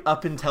right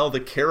up until the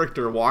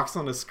character walks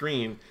on the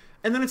screen,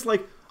 and then it's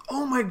like,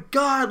 oh my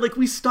god, like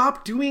we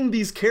stopped doing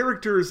these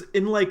characters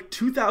in like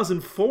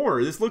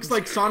 2004. This looks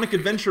like Sonic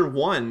Adventure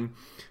 1.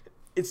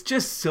 It's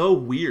just so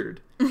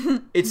weird.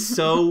 It's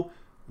so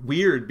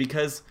weird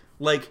because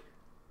like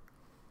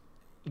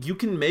you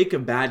can make a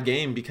bad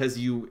game because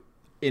you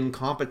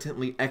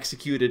incompetently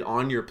executed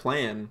on your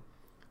plan.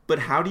 But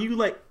how do you,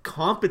 like,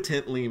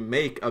 competently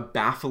make a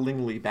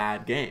bafflingly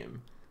bad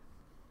game?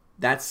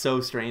 That's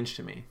so strange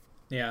to me.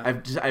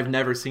 Yeah. I've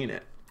never seen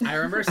it. I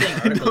remember seeing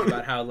articles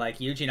about how, like,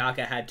 Yuji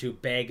Naka had to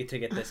beg to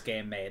get this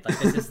game made. Like,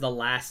 this is the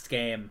last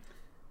game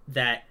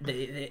that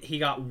he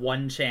got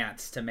one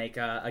chance to make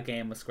a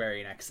game with Square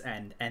Enix,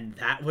 and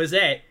that was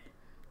it.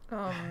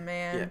 Oh,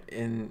 man. Yeah,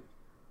 and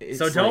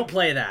so don't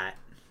play that.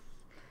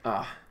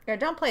 Yeah,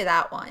 don't play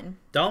that one.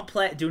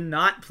 Do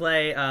not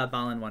play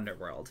Balan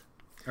Wonderworld.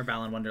 Or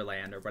Balan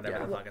Wonderland, or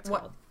whatever the fuck it's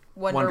called.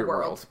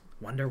 Wonderworld.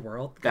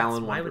 Wonderworld?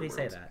 Balan Why Wonderworld. would he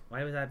say that?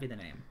 Why would that be the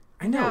name?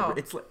 I know. No.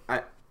 It's like,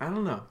 I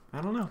don't know.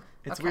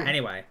 It's okay. weird.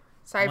 Anyway.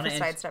 Sorry for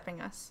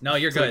sidestepping us. No,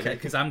 you're good,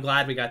 because I'm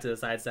glad we got to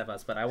sidestep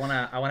us, but I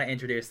wanna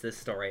introduce this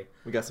story.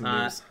 We got some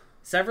news.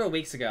 Several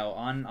weeks ago,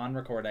 on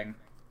recording,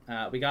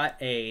 we got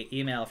a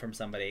email from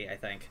somebody, I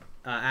think,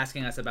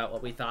 asking us about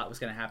what we thought was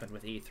going to happen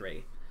with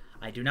E3.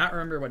 I do not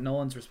remember what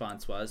Nolan's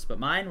response was, but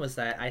mine was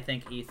that I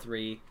think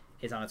E3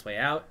 is on its way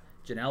out.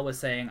 Janelle was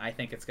saying, I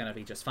think it's going to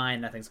be just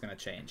fine, nothing's going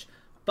to change.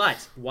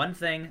 But one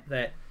thing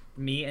that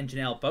me and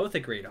Janelle both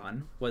agreed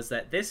on was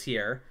that this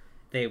year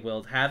they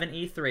will have an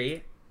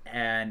E3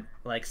 and,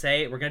 like,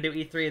 say we're going to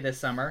do E3 this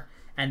summer,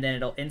 and then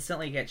it'll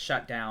instantly get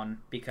shut down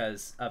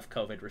because of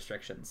COVID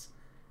restrictions.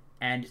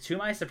 And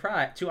to our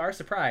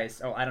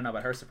surprise, I don't know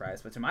about her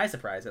surprise, but to my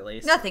surprise at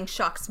least, nothing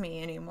shocks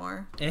me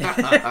anymore.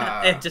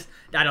 I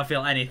don't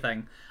feel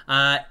anything.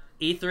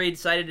 E3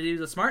 decided to do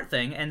the smart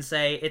thing and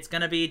say it's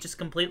going to be just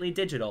completely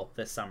digital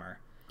this summer.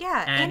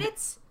 Yeah, and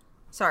it's...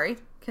 Sorry,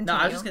 continue.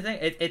 No, I was just going to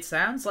say, it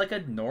sounds like a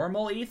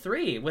normal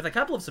E3 with a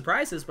couple of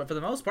surprises, but for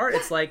the most part,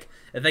 it's like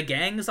the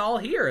gang's all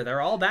here.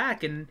 They're all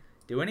back and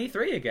doing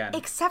E3 again.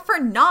 Except for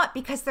not,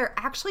 because they're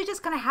actually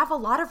just going to have a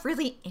lot of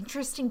really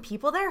interesting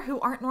people there who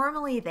aren't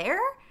normally there.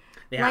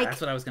 Yeah, like,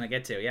 that's what I was going to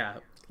get to, yeah.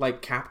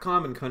 Like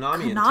Capcom and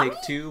Konami and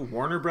Take-Two,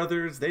 Warner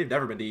Brothers, they've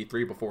never been to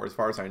E3 before, as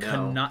far as I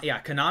know.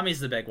 Konami's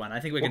the big one. I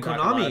think we can talk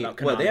a lot about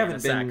Konami. Well, they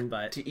haven't been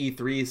but... to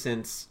E3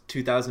 since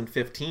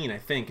 2015, I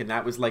think, and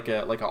that was like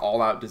a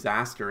all-out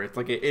disaster.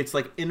 It's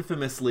like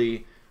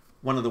infamously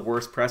one of the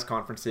worst press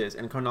conferences,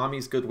 and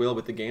Konami's goodwill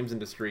with the games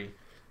industry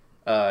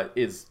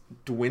is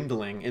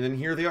dwindling. And then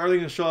here they are, they're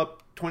going to show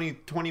up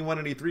 2021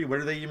 at E3. What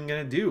are they even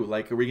going to do?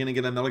 Like, are we going to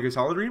get a Metal Gear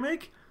Solid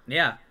remake?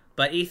 Yeah.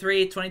 But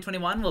E3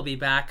 2021 will be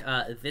back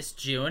this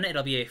June.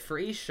 It'll be a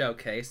free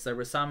showcase. There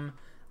was some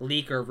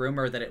leak or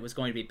rumor that it was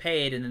going to be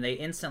paid, and then they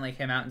instantly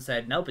came out and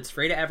said, nope, it's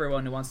free to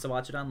everyone who wants to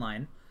watch it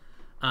online.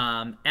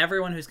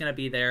 Everyone who's going to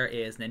be there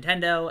is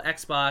Nintendo,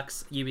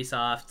 Xbox,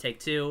 Ubisoft,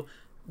 Take-Two,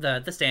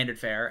 the standard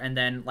fare. And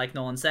then, like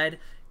Nolan said,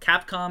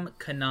 Capcom,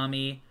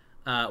 Konami,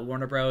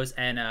 Warner Bros.,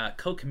 and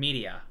Koch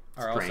Media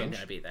are also going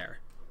to be there.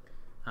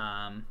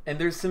 And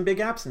there's some big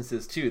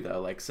absences too,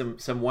 though. Like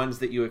some ones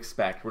that you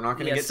expect. We're not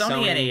going to get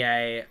Sony and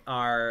EA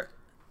are.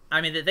 I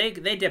mean, they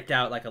dipped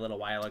out like a little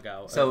while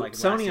ago. So like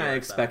Sony, I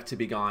expect to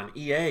be gone.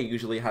 EA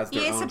usually has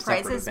their own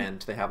separate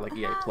event. They have like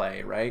EA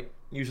Play, right?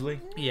 Usually.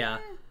 Yeah.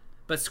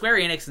 But Square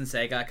Enix and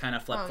Sega kind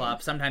of flip-flop.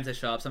 Yeah. Sometimes they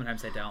show up,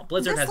 sometimes they don't.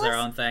 Blizzard has their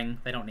own thing.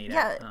 They don't need it.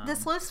 Yeah,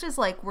 this list is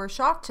like, we're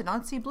shocked to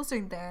not see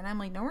Blizzard there. And I'm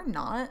like, no, we're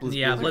not.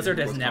 Blizzard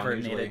has never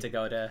needed to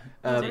go to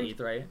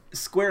E3.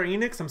 Square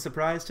Enix, I'm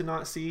surprised to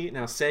not see.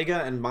 Now,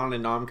 Sega and Bandai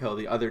Namco,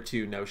 the other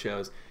two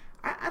no-shows,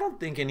 I don't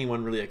think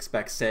anyone really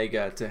expects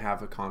Sega to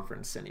have a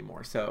conference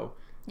anymore. So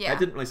that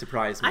didn't really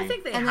surprise me. I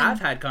think they have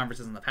had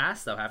conferences in the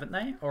past, though, haven't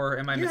they? Or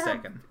am I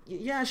mistaken?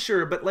 Yeah,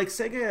 sure. But like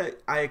Sega,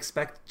 I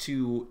expect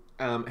to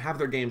have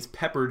their games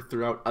peppered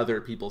throughout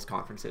other people's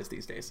conferences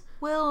these days.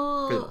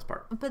 Will for the most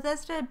part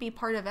Bethesda be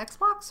part of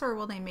Xbox, or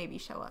will they maybe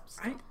show up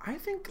still? I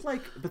think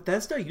like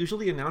Bethesda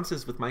usually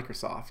announces with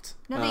Microsoft.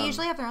 No, they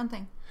usually have their own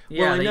thing.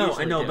 Yeah, well,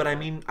 I know, but I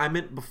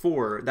meant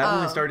before. That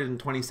only started in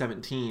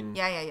 2017.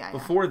 Yeah.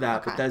 Before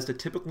that, Bethesda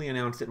typically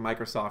announced at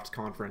Microsoft's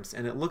conference,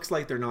 and it looks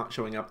like they're not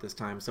showing up this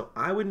time. So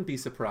I wouldn't be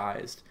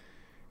surprised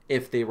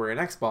if they were an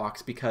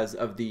Xbox because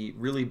of the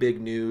really big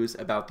news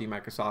about the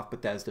Microsoft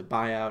Bethesda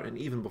buyout, and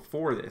even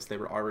before this, they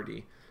were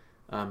already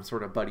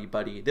sort of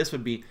buddy-buddy. This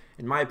would be,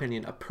 in my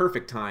opinion, a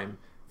perfect time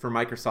for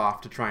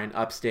Microsoft to try and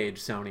upstage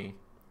Sony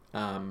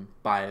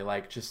by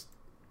like just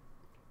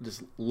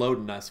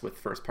loading us with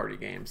first-party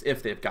games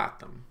if they've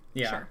got them.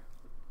 Yeah. Sure.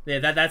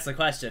 Yeah, that's the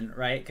question,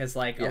 right? Because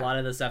like a lot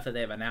of the stuff that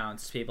they've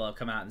announced, people have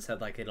come out and said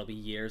like it'll be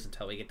years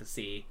until we get to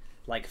see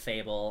like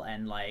Fable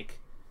and like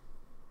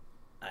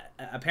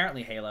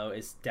apparently Halo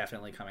is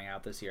definitely coming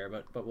out this year,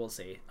 but we'll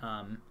see.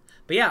 But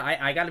yeah,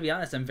 I got to be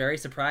honest, I'm very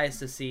surprised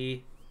to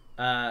see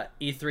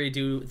E3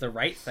 do the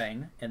right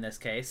thing in this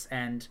case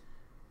and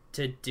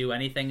to do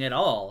anything at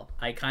all.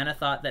 I kind of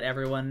thought that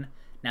everyone,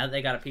 now that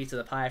they got a piece of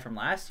the pie from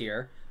last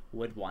year,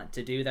 would want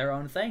to do their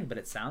own thing, but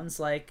it sounds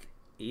like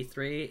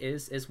E3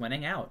 is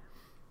winning out.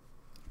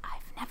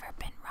 I've never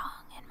been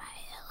wrong in my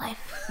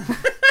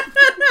life.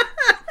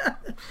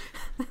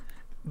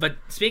 But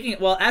speaking,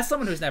 well, as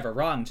someone who's never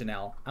wrong,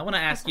 Janelle, I want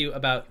to ask you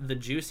about the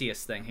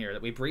juiciest thing here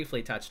that we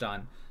briefly touched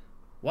on.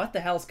 What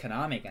the hell's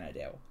Konami going to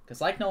do?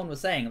 Because like Nolan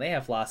was saying, they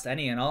have lost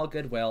any and all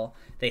goodwill.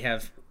 They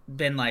have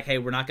been like, hey,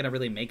 we're not going to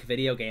really make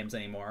video games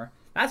anymore.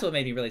 That's what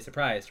made me really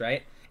surprised,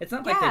 right? It's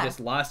not like they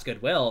just lost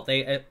goodwill.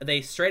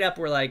 They straight up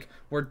were like,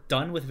 we're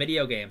done with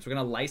video games. We're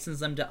going to license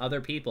them to other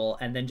people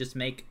and then just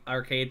make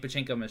arcade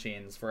pachinko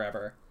machines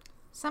forever.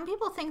 Some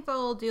people think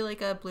they'll do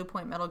like a Blue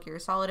Point Metal Gear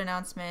Solid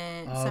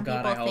announcement. Some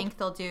people think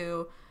they'll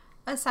do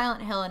a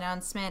Silent Hill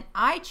announcement.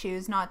 I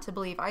choose not to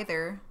believe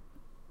either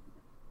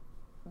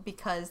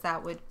because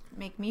that would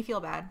make me feel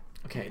bad.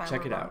 Okay,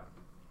 check it out.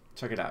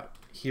 Check it out.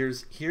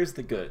 Here's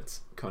the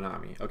goods,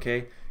 Konami,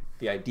 okay?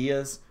 The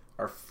ideas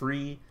are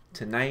free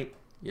tonight.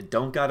 You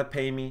don't gotta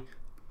pay me,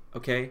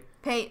 okay?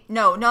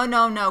 No,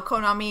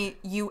 Konami,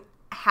 you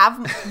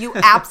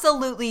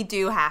absolutely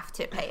do have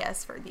to pay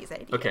us for these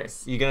ideas.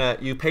 Okay,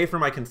 you pay for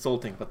my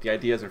consulting, but the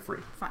ideas are free.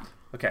 Fine.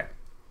 Okay.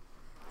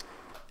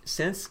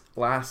 Since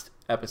last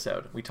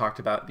episode, we talked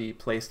about the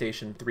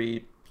PlayStation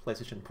 3,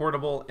 PlayStation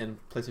Portable, and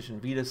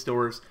PlayStation Vita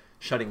stores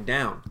shutting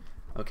down.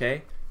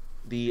 Okay?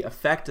 The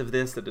effect of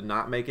this that did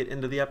not make it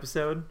into the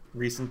episode,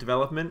 recent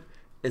development,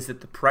 is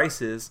that the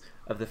prices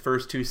of the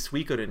first two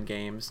Suikoden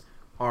games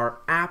are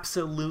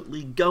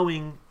absolutely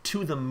going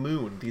to the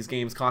moon. These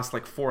games cost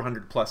like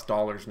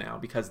 $400+ now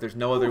because there's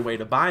no other way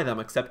to buy them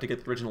except to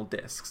get the original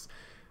discs.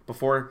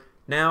 Before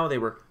now, they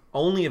were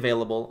only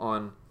available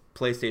on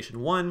PlayStation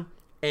 1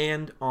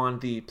 and on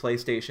the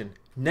PlayStation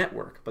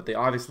Network, but they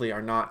obviously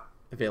are not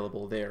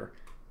available there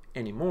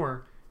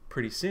anymore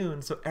pretty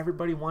soon, so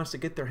everybody wants to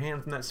get their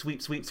hands on that sweet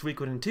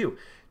Suikoden 2.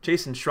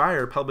 Jason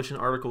Schreier published an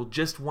article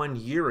just 1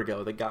 year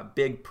ago that got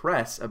big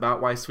press about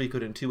why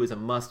Suikoden 2 is a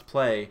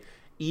must-play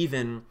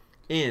even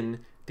in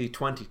the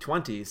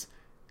 2020s.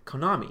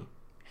 Konami,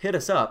 hit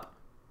us up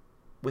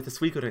with the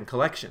Suikoden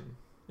collection.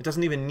 It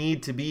doesn't even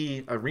need to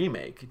be a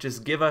remake.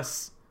 Just give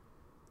us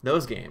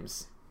those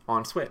games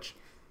on Switch.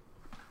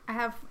 I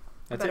have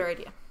a better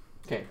idea.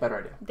 Okay, better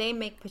idea. They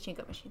make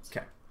pachinko machines.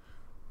 Okay.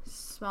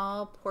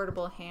 Small,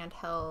 portable,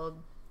 handheld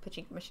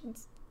pachinko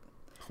machines.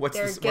 What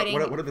are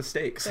the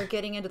stakes? They're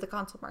getting into the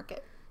console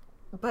market.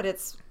 But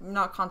it's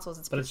not consoles,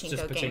 it's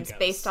pachinko games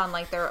based on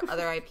like their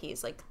other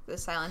IPs, like the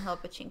Silent Hill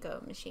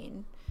pachinko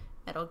machine,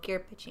 Metal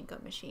Gear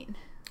pachinko machine.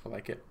 I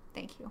like it.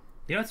 Thank you.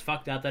 You know what's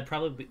fucked up? That'd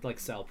probably like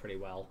sell pretty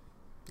well.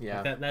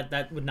 Yeah. Like,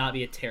 that would not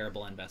be a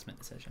terrible investment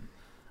decision.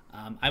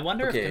 I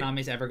wonder if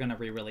Konami's ever going to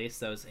re-release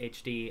those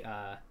HD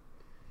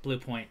Blue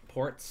Point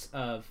ports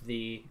of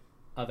the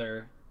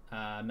other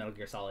Metal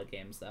Gear Solid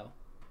games, though,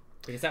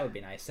 because that would be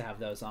nice to have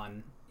those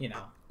on,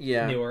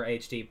 newer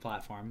HD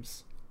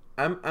platforms.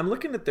 I'm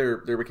looking at their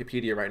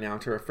Wikipedia right now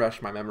to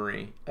refresh my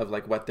memory of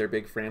like what their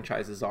big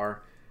franchises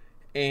are,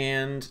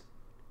 and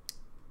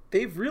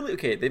they've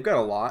got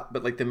a lot,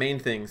 but like the main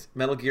things: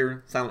 Metal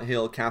Gear, Silent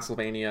Hill,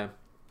 Castlevania,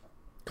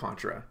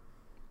 Contra.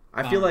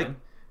 I feel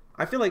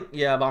I feel like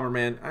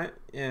Bomberman.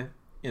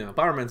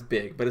 Bomberman's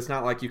big, but it's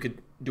not like you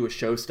could do a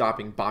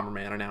show-stopping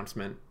Bomberman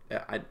announcement.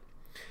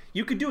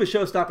 You could do a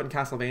show-stopping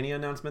Castlevania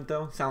announcement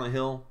though. Silent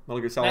Hill,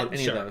 Metal Gear Solid,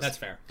 any of those. That's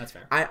fair. That's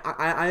fair.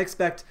 I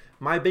expect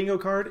my bingo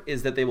card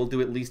is that they will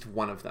do at least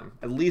one of them.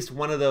 At least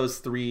one of those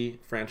 3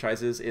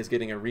 franchises is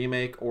getting a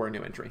remake or a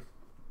new entry.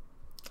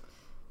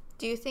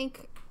 Do you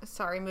think?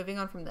 Sorry, moving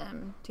on from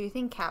them. Do you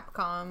think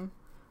Capcom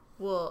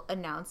will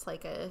announce I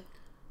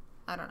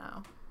don't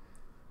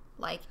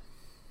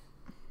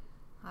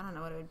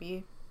know what it would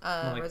be.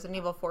 Resident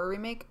Evil 4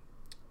 remake?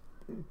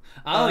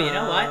 Oh, you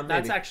know what? Maybe.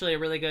 That's actually a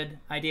really good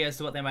idea as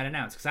to what they might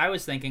announce. Because I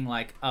was thinking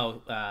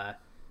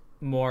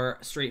more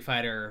Street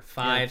Fighter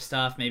 5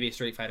 stuff, maybe a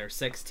Street Fighter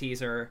 6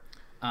 teaser,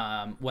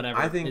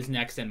 whatever is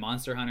next in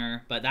Monster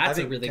Hunter. But that's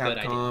a really good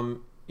idea.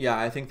 Yeah,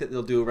 I think that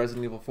they'll do a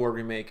Resident Evil 4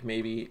 remake,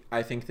 maybe.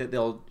 I think that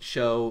they'll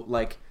show,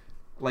 like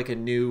a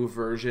new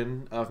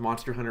version of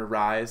Monster Hunter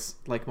Rise,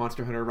 like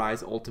Monster Hunter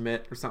Rise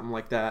Ultimate or something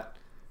like that.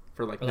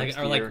 For next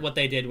year. Like what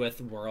they did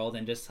with World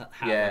and just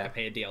have a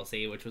paid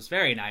DLC, which was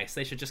very nice.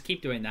 They should just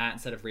keep doing that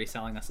instead of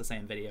reselling us the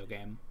same video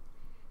game.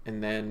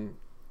 And then,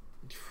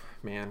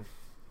 man,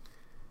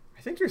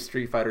 I think your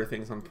Street Fighter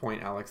thing's on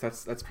point, Alex.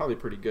 That's probably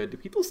pretty good. Do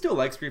people still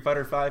like Street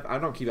Fighter 5? I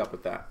don't keep up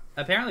with that.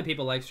 Apparently,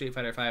 people like Street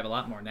Fighter 5 a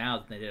lot more now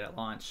than they did at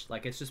launch.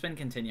 Like it's just been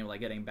continually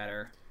getting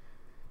better.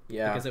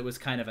 Yeah, because it was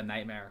kind of a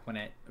nightmare when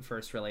it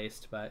first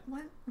released. But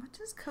what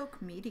does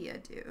Koch Media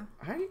do?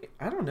 I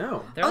don't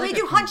know. They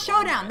do Hunt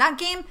Showdown. That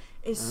game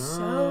is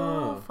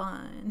so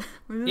fun.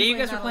 Yeah, you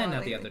guys were playing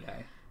that the other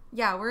day.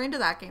 Yeah, we're into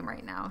that game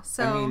right now.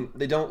 So I mean,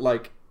 they don't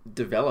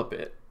develop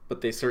it, but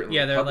they certainly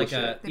they're publish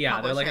like it.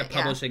 They're like a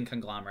publishing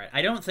conglomerate.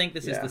 I don't think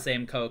this is the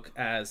same Koch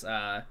as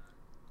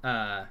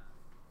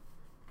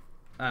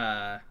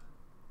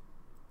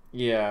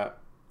Yeah,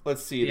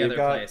 let's see.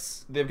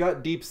 They've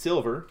got Deep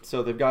Silver,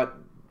 so they've got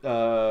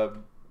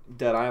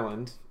Dead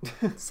Island.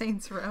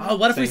 Saints Row. Oh,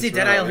 what if we see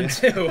Dead Island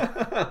 2?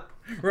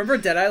 Remember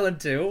Dead Island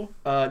 2?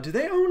 Do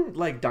they own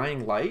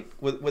Dying Light?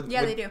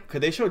 They do.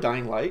 Could they show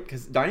Dying Light?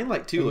 Because Dying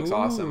Light 2 looks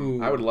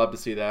awesome. I would love to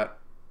see that.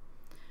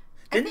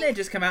 Didn't they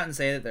just come out and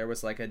say that there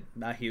was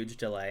a huge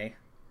delay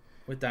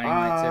with Dying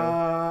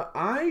Light 2?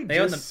 I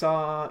just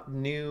saw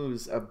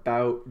news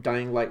about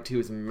Dying Light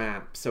 2's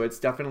map, so it's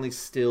definitely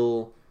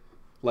still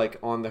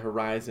on the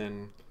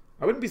horizon.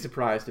 I wouldn't be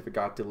surprised if it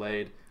got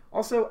delayed.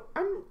 Also,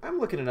 I'm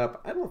looking it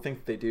up. I don't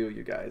think they do,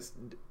 you guys.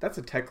 That's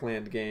a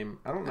Techland game.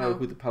 I don't know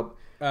who the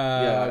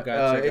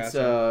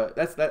Gotcha.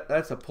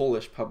 That's a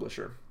Polish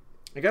publisher.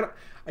 I get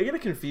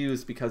it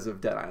confused because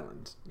of Dead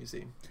Island. You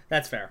see.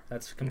 That's fair.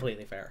 That's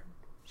completely fair.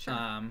 Sure.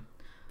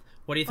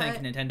 What do you think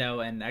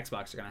Nintendo and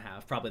Xbox are going to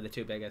have? Probably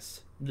the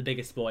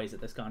biggest boys at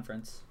this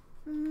conference.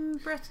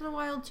 Breath of the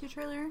Wild 2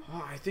 trailer.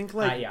 Oh, I think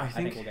I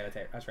think we'll get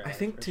it. I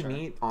think to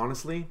me,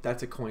 honestly,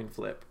 that's a coin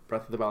flip.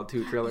 Breath of the Wild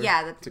 2 trailer.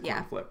 Yeah, that's a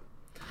coin flip.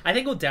 I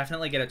think we'll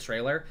definitely get a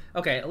trailer.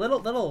 Okay, a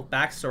little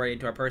backstory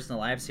into our personal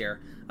lives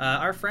here.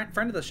 Our friend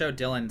of the show,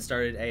 Dylan,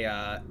 started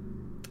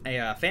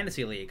a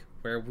fantasy league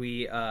where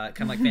we kind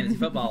of like fantasy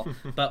football,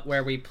 but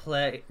where we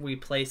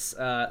place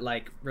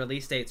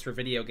release dates for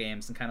video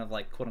games and kind of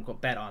quote unquote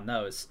bet on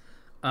those.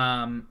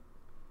 And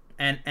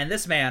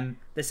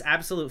this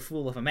absolute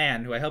fool of a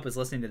man, who I hope is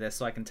listening to this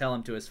so I can tell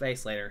him to his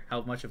face later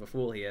how much of a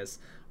fool he is,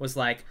 was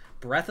like,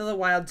 Breath of the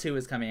Wild 2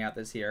 is coming out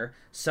this year.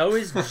 So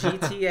is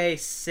GTA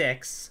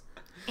 6.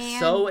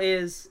 And so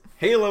is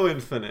Halo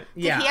Infinite.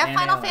 Did he have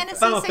Final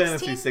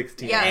Fantasy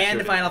 16? Yeah,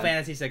 and Final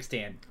Fantasy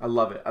 16. I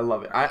love it.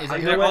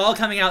 They're all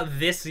coming out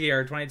this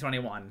year,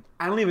 2021.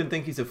 I don't even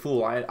think he's a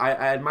fool. I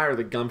admire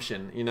the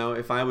gumption.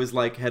 If I was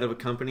head of a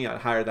company,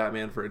 I'd hire that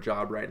man for a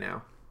job right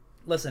now.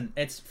 Listen,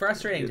 it's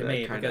frustrating to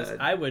me because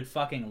I would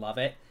fucking love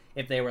it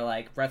if they were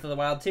like Breath of the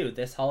Wild 2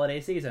 this holiday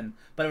season,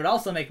 but it would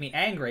also make me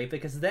angry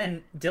because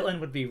then Dylan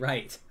would be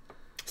right.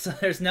 So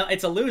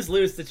it's a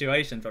lose-lose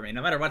situation for me,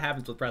 no matter what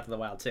happens with Breath of the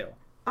Wild 2.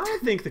 I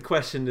think the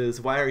question is,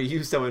 why are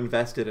you so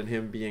invested in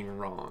him being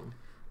wrong?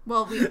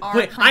 Well, we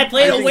are. I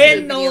played to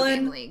win,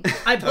 Nolan.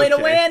 I played to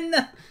win.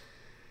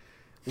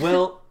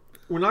 Well,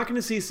 we're not going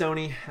to see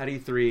Sony at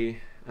E3.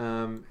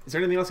 Is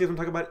there anything else you guys want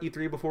to talk about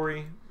E3 before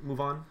we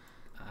move on?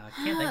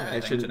 Can't think of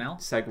anything. I shouldn't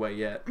segue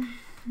yet.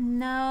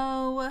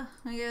 No,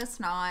 I guess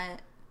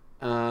not.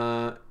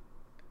 I'm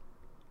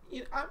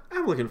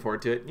looking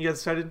forward to it. You guys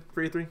excited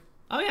for E3?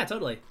 Oh yeah,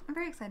 totally. I'm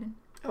very excited.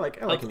 I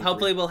like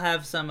hopefully we'll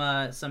have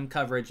some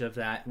coverage of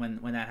that when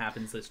that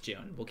happens this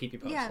June. We'll keep you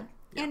posted.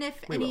 Yeah. And if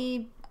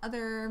any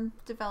other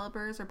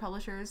developers or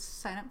publishers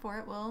sign up for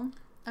it, we'll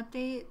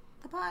update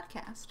the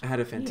podcast. I had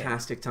a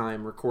fantastic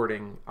time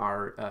recording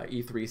our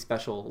E3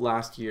 special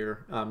last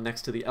year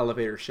next to the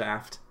elevator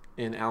shaft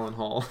in Allen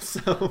Hall.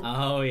 So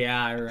oh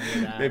yeah, I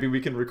remember that. Maybe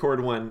we can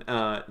record one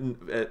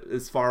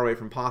as far away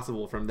from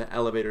possible from the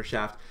elevator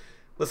shaft.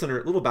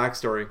 Listener, little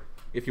backstory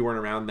if you weren't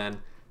around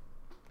then.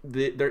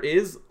 There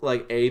was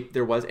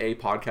a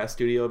podcast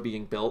studio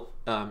being built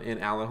in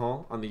Allen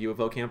Hall on the U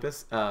of O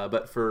campus,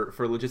 but for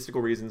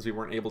logistical reasons we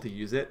weren't able to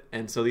use it,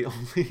 and so the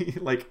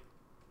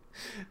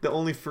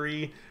only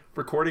free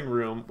recording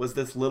room was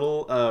this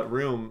little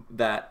room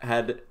that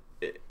had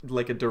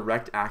like a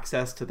direct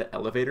access to the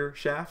elevator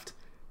shaft,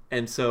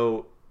 and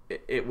so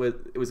it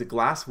was a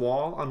glass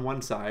wall on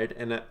one side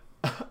and an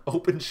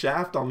open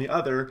shaft on the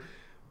other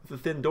with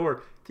a thin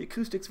door. The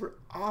acoustics were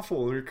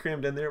awful. We were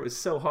crammed in there. It was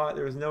so hot.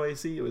 There was no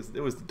AC. It was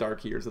the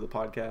dark years of the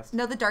podcast.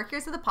 No, the dark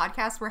years of the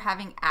podcast were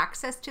having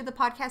access to the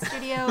podcast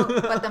studio,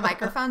 but the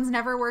microphones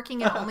never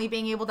working and only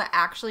being able to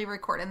actually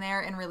record in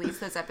there and release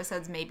those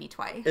episodes maybe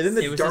twice. And then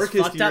the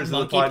darkest years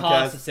of the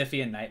podcast,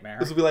 Sisyphean nightmare.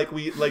 This will be like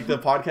the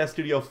podcast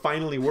studio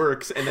finally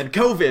works, and then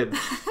COVID.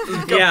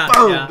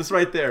 Boom! Just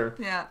right there.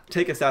 Yeah.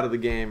 Take us out of the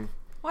game.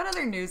 What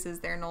other news is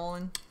there,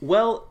 Nolan?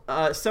 Well,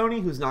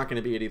 Sony, who's not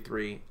going to be at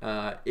E3,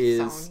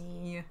 is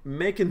Sony.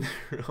 making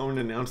their own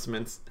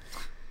announcements.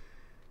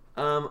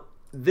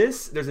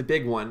 There's a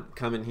big one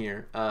coming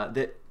here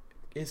that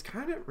is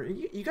kind of...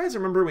 You guys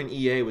remember when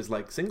EA was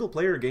like,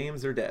 single-player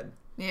games are dead?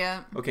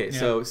 Yeah. Okay,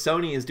 so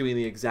Sony is doing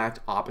the exact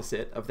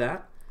opposite of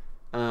that.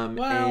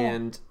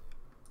 No,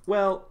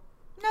 we'll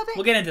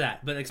get into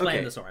that, but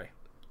explain the story.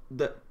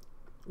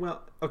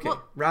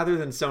 Rather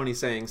than Sony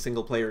saying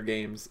single-player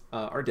games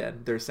are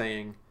dead, they're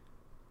saying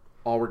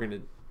all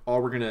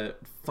we're gonna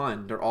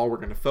fund, or all we're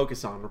gonna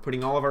focus on, we're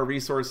putting all of our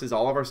resources,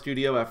 all of our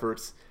studio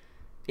efforts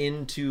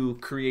into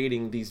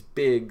creating these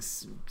big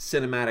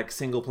cinematic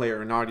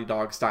single-player Naughty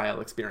Dog style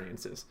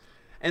experiences.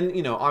 And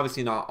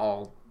obviously not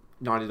all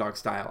Naughty Dog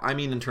style. I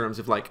mean in terms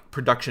of like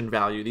production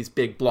value, these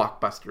big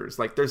blockbusters.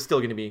 Like there's still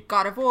gonna be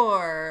God of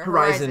War,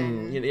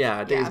 Horizon.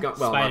 Days Gone.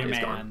 Well, not Days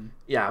Gone.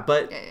 Yeah,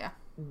 but. Yeah.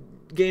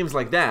 Games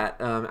like that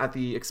at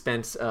the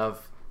expense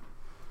of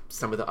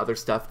some of the other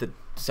stuff that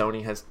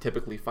Sony has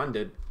typically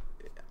funded.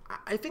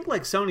 I think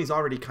like Sony's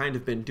already kind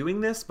of been doing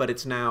this, but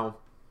it's now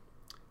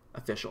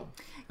official.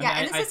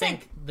 Yeah, I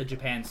think the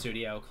Japan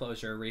studio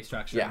closure,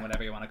 restructuring,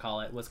 whatever you want to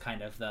call it, was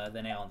kind of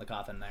the nail in the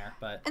coffin there.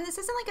 But and this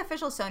isn't like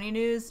official Sony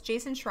news.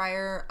 Jason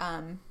Schreier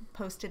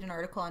posted an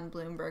article on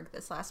Bloomberg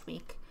this last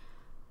week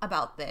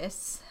about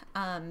this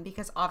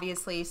because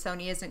obviously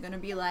Sony isn't going to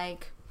be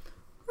like,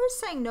 we're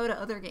saying no to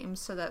other games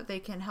so that they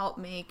can help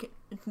make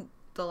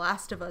The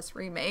Last of Us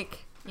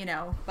remake,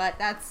 but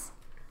that's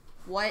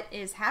what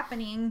is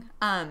happening,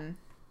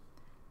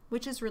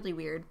 which is really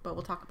weird, but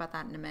we'll talk about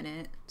that in a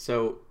minute.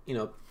 So,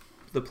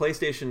 the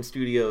PlayStation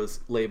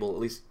Studios label, at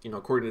least,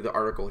 according to the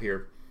article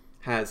here,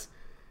 has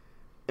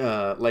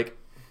like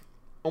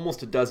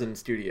almost a dozen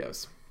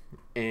studios,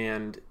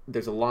 and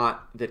there's a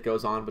lot that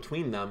goes on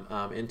between them,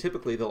 and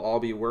typically they'll all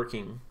be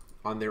working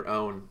on their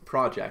own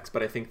projects.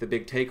 But I think the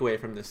big takeaway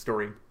from this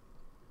story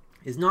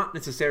is not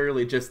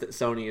necessarily just that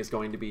Sony is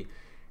going to be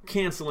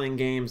canceling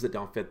games that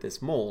don't fit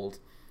this mold,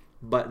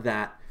 but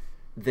that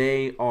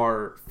they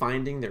are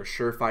finding their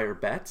surefire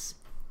bets.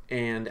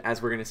 And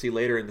as we're going to see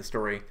later in the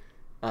story,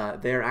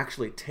 they're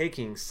actually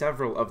taking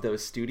several of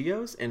those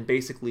studios and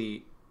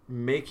basically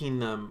making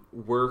them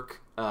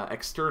work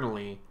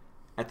externally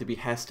at the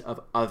behest of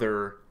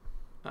other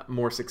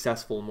more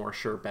successful, more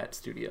sure bet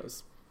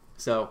studios.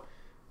 So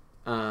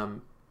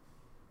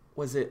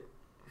was it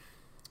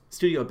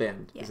Studio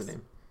Bend? Yes. Is the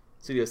name.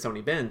 Studio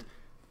Sony Bend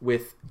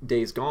with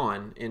Days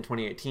Gone in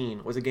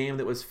 2018 was a game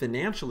that was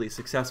financially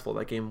successful.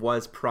 That game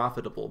was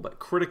profitable, but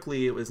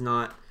critically it was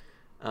not.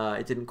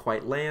 It didn't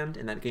quite land,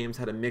 and that game's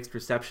had a mixed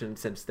reception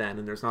since then,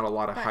 and there's not a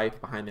lot of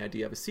hype behind the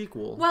idea of a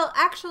sequel. Well,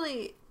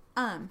 actually,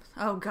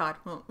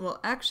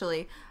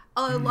 actually,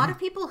 a lot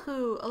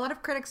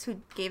of critics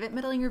who gave it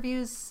middling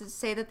reviews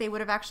say that they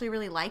would have actually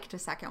really liked a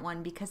second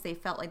one because they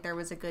felt like there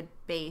was a good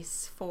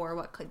base for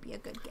what could be a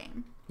good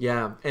game.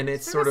 Yeah, and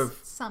it's sort of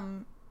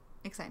some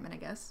excitement, I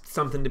guess.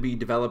 Something to be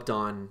developed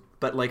on,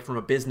 but like from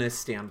a business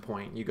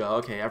standpoint, you go,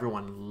 okay,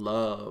 everyone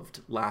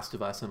loved Last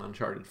of Us and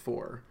Uncharted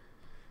 4.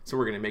 So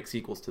we're going to make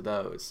sequels to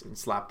those and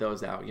slap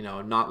those out,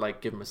 not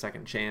like give them a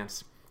second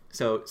chance.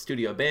 So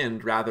Studio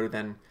Bend, rather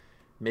than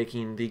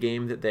making the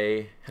game that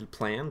they had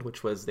planned,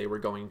 which was they were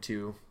going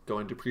to go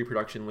into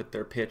pre-production with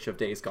their pitch of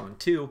Days Gone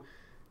 2,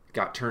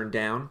 got turned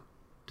down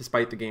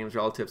despite the game's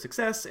relative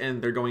success,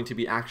 and they're going to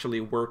be actually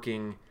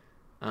working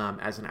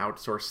as an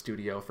outsourced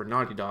studio for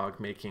Naughty Dog,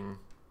 making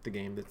the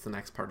game that's the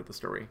next part of the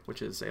story,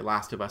 which is a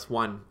Last of Us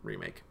 1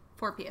 remake.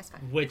 For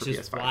PS5. Which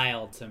is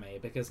wild to me,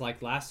 because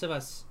like Last of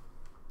Us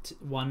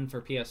 1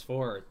 for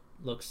PS4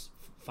 looks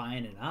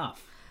fine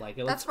enough. Like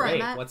it looks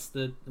great.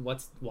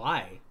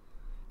 Why?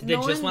 Did they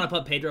just want to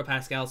put Pedro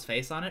Pascal's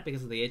face on it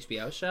because of the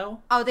HBO show?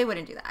 Oh, they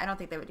wouldn't do that. I don't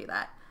think they would do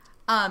that.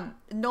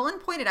 Nolan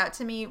pointed out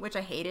to me, which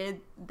I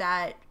hated,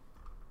 that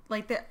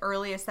like the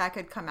earliest that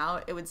could come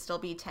out, it would still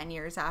be 10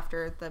 years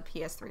after the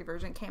PS3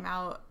 version came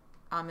out.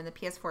 And the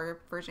PS4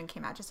 version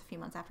came out just a few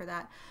months after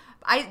that.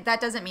 That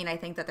doesn't mean I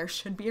think that there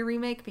should be a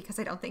remake, because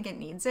I don't think it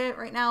needs it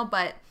right now,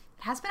 but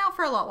it has been out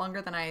for a lot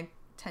longer than I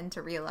tend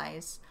to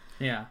realize.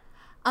 Yeah.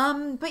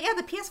 But yeah,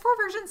 the PS4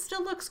 version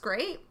still looks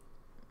great.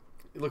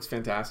 It looks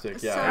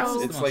fantastic. Yeah,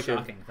 So, it's like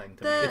shocking thing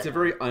to me. It's a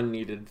very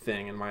unneeded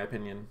thing, in my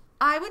opinion.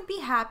 I would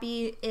be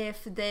happy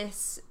if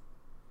this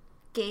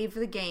gave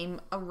the game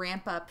a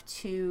ramp up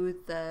to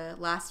the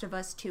Last of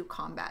Us 2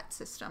 combat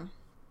system.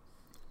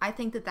 I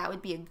think that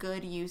would be a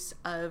good use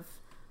of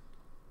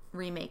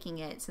remaking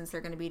it, since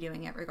they're going to be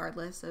doing it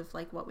regardless of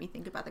like what we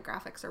think about the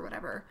graphics or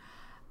whatever.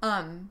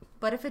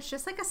 But if it's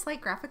just like a slight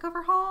graphic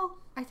overhaul,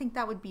 I think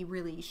that would be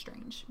really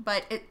strange.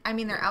 But they're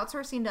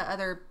outsourcing to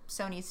other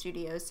Sony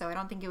studios, so I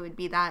don't think it would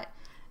be that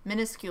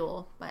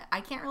minuscule. But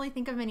I can't really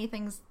think of many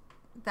things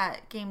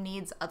that game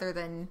needs other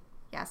than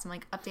some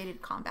like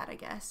updated combat, I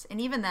guess. And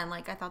even then,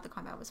 like, I thought the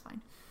combat was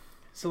fine.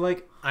 So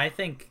like, I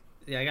think,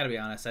 I gotta be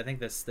honest, I think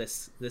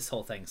this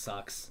whole thing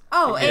sucks.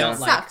 Oh, it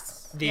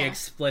sucks. The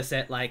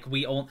explicit, like,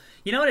 you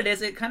know what it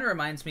is? It kind of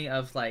reminds me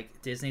of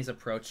like Disney's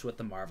approach with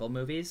the Marvel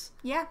movies.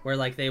 Yeah. Where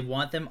like they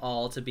want them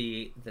all to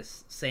be the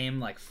same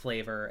like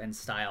flavor and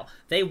style.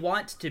 They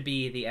want to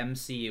be the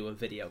MCU of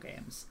video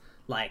games,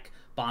 like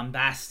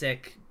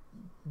bombastic,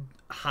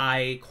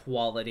 high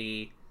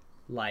quality,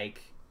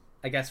 like,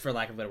 I guess for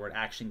lack of a better word,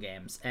 action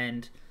games.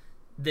 And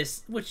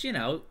this, which, you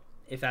know,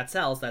 if that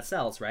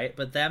sells, right?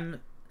 But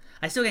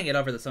I still can't get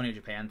over the Sony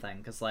Japan thing,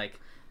 because like,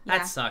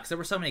 that sucks. There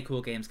were so many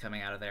cool games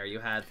coming out of there. You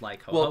had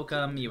like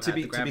Hohokum, you had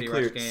the Gravity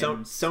Rush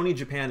games. Sony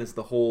Japan is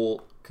the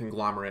whole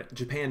conglomerate.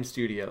 Japan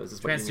Studios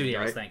is what you mean,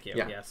 right? Thank you.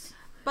 Yeah. Yes.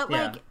 But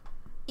like,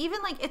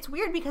 even like, it's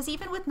weird because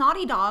even with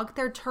Naughty Dog,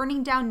 they're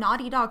turning down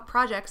Naughty Dog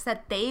projects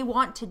that they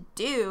want to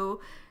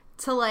do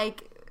to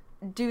like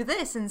do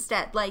this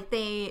instead. Like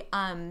they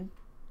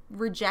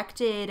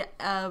rejected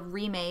a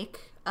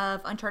remake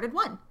of Uncharted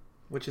 1.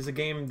 Which is a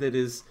game that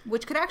is...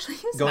 Which could actually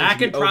use that.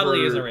 Could probably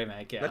use a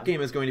remake, yeah. That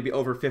game is going to be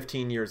over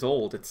 15 years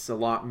old. It's a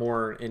lot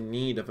more in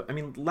need of... I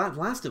mean,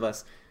 Last of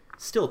Us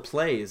still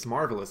plays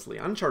marvelously.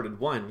 Uncharted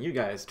 1, you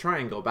guys try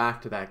and go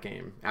back to that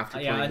game after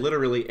playing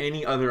literally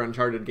any other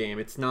Uncharted game.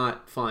 It's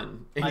not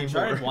fun anymore.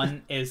 Uncharted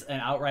 1 is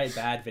an outright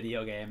bad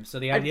video game, so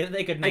the idea that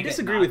they could make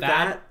it not with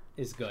bad that.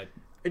 Is good.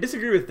 I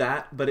disagree with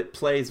that, but it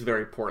plays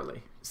very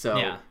poorly.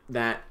 So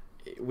that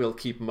will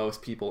keep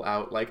most people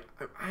out. Like,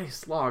 I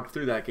slogged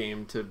through that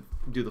game to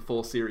do the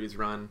full series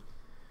run.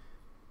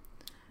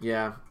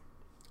 Yeah.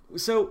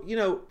 So, you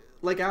know,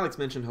 like Alex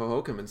mentioned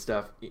Hohokum and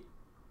stuff,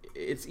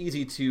 it's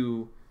easy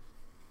to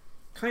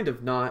kind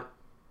of not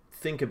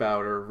think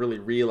about or really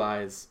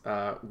realize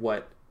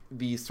what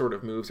these sort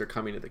of moves are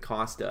coming at the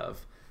cost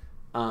of.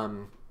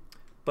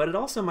 But it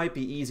also might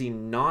be easy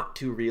not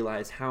to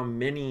realize how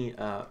many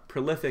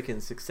prolific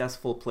and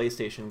successful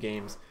PlayStation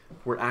games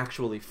were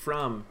actually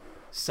from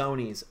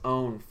Sony's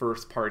own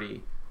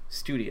first-party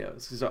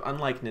studios. So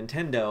unlike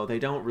Nintendo, they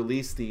don't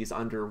release these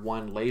under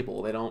one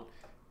label. They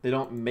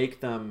don't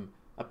make them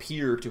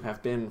appear to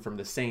have been from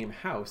the same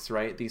house,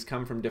 right? These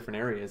come from different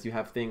areas. You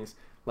have things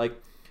like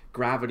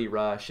Gravity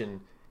Rush and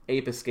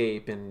Ape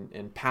Escape and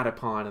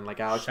Patapon and, like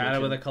Alex mentioned,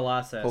 Shadow of the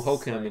Colossus,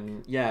 Hohokum,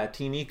 and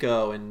Team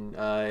Eco and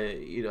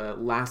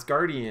Last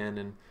Guardian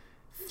and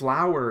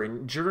Flower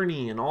and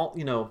Journey and all,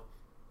 you know,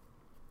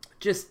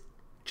 just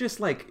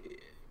like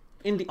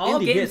all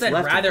indie games I'd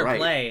rather right.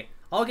 play.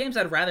 All games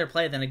I'd rather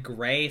play than a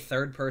gray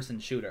third-person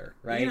shooter,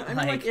 right? You know, I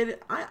mean,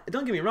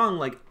 don't get me wrong.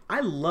 Like,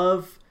 I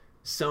love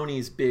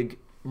Sony's big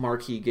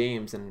marquee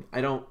games, and I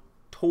don't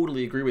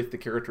totally agree with the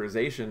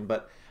characterization,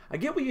 but I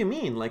get what you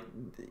mean. Like,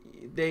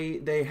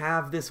 they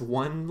have this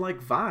one like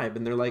vibe,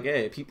 and they're like,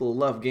 hey, people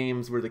love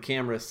games where the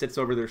camera sits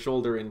over their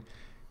shoulder and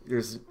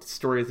there's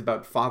stories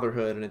about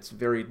fatherhood, and it's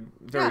very,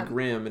 very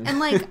grim. And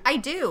like, I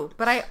do,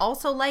 but I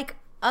also like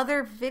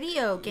other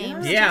video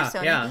games too,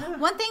 Sony. Yeah.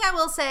 One thing I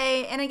will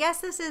say, and I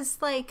guess this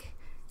is like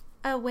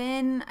a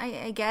win,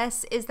 I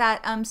guess, is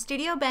that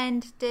Studio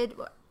Bend did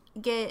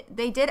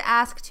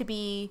ask to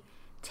be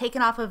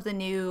taken off of the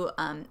new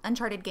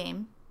Uncharted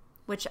game,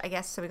 which I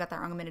guess, so we got that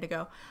wrong a minute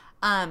ago.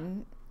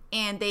 And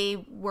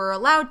they were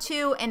allowed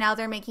to, and now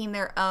they're making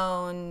their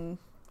own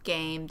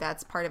game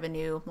that's part of a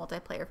new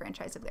multiplayer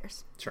franchise of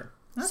theirs. Sure.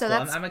 That's cool.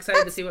 I'm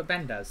excited to see what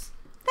Bend does.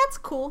 That's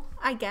cool,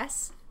 I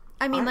guess.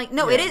 I mean,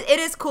 it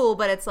is cool,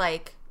 but it's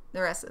like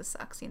the rest of this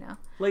sucks, you know.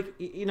 Like,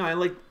 you know,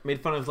 I made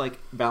fun of like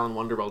Balan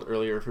Wonderworld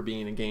earlier for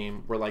being a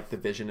game where like the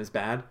vision is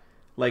bad.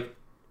 Like,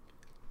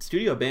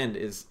 Studio Bend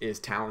is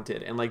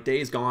talented, and like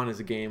Days Gone is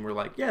a game where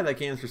like, yeah, that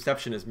game's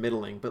reception is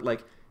middling, but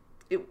like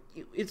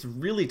it's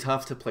really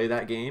tough to play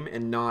that game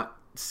and not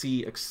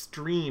see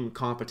extreme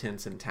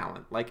competence and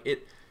talent. Like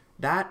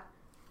that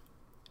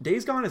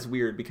Days Gone is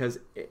weird because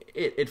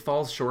it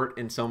falls short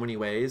in so many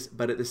ways,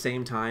 but at the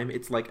same time,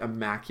 it's like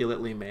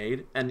immaculately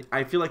made, and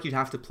I feel like you'd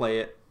have to play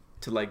it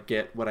to like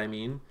get what I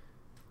mean.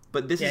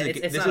 But this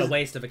it's not a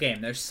waste of a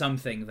game. There's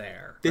something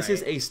there. This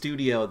is a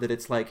studio that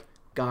it's like,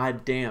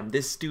 God damn,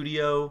 this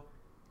studio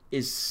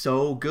is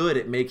so good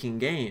at making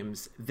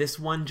games. This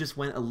one just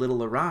went a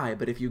little awry,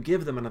 but if you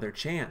give them another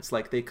chance,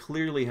 like they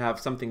clearly have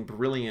something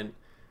brilliant,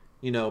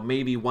 you know,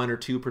 maybe one or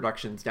two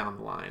productions down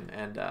the line.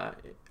 And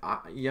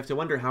you have to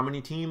wonder how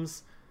many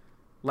teams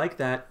like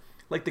that,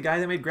 like the guy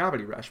that made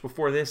Gravity Rush.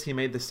 Before this, he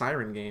made the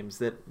Siren games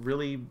that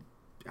really,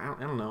 I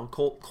don't know,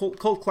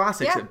 cult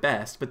classics at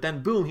best. But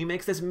then, boom, he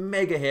makes this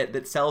mega hit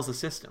that sells a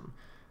system.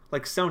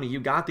 Like, Sony,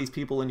 you got these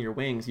people in your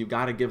wings. You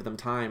got to give them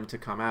time to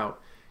come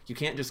out. You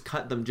can't just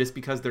cut them just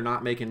because they're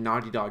not making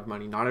Naughty Dog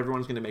money. Not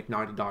everyone's going to make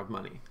Naughty Dog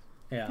money.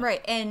 Yeah.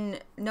 Right, and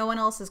no one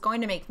else is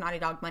going to make Naughty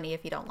Dog money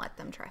if you don't let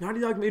them try.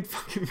 Naughty Dog made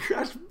fucking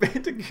Crash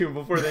Bandicoot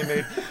before they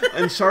made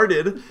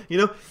Uncharted. You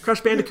know,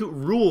 Crash Bandicoot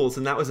rules,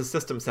 and that was a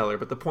system seller.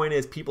 But the point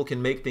is, people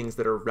can make things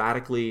that are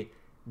radically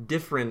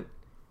different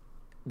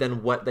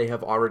than what they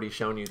have already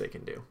shown you they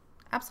can do.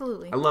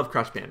 Absolutely. I love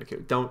Crash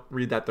Bandicoot. Don't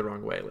read that the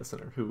wrong way,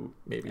 listener, who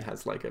maybe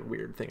has like a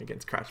weird thing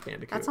against Crash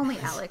Bandicoot. That's only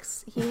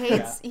Alex. He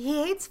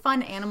hates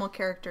fun animal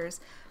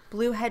characters.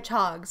 Blue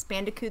hedgehogs,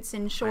 bandicoots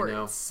in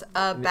shorts,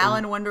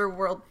 Balan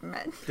Wonderworld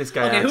men. This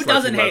guy. Okay, who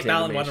doesn't hate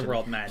Balan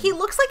Wonderworld men? He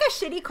looks like a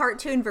shitty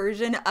cartoon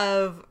version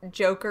of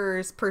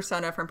Joker's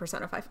persona from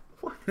Persona 5.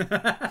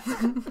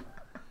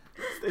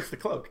 It's the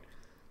cloak.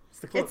 It's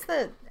the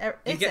cloak.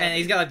 And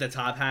he's got like the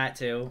top hat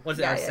too. Was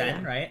it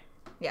Arsene, right?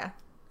 Yeah.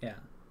 Yeah.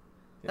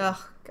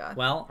 Oh god.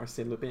 Well,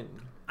 Arsene Lupin.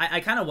 I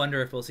kind of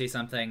wonder if we'll see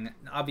something.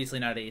 Obviously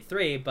not at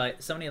E3, but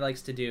Sony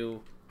likes to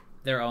do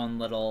their own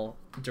little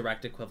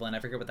direct equivalent. I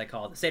forget what they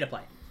call it. State of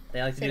play.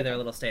 They like to do their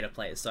little state of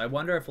plays. So I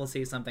wonder if we'll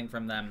see something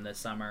from them this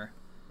summer,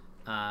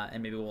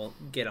 and maybe we'll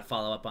get a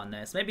follow up on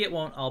this. Maybe it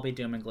won't all be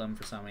doom and gloom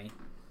for Sony.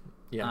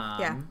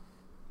 Yeah.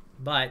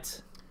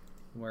 But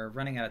we're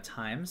running out of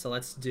time, so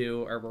let's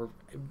do. Or we're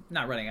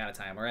not running out of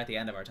time. We're at the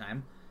end of our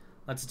time.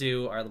 Let's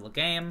do our little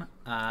game.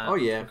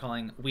 We're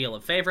calling Wheel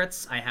of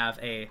Favorites. I have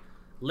a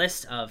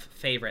list of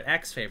favorite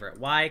X, favorite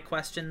Y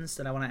questions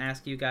that I want to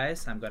ask you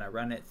guys. I'm going to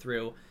run it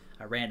through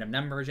a random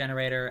number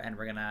generator, and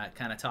we're going to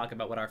kind of talk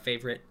about what our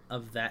favorite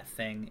of that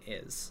thing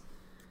is.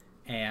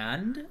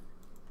 And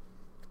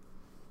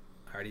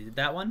I already did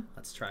that one.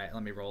 Let's try it.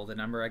 Let me roll the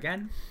number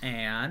again.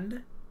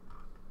 And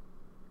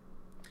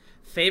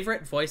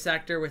favorite voice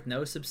actor with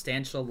no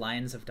substantial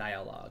lines of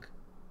dialogue.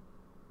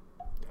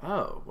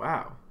 Oh,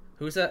 wow.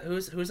 Who's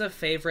a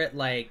favorite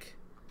like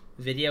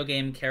video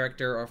game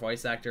character or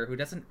voice actor who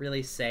doesn't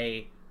really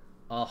say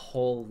a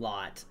whole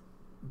lot,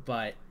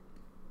 but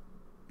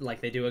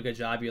like they do a good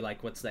job, you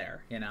like what's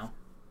there, you know?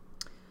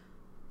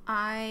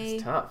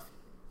 It's tough.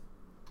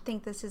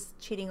 Think this is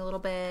cheating a little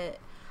bit.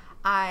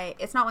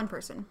 It's not one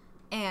person.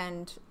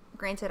 And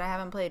granted, I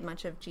haven't played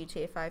much of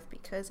GTA 5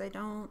 because I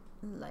don't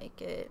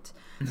like it.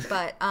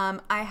 But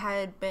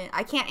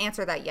I can't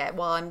answer that yet.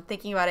 While I'm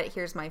thinking about it,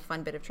 here's my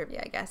fun bit of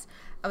trivia, I guess.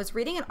 I was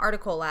reading an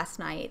article last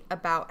night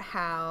about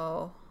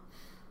how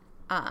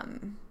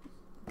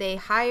they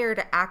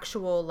hired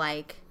actual,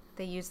 like,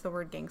 they use the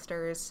word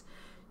gangsters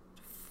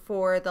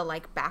for the,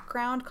 like,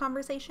 background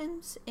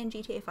conversations in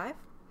GTA 5.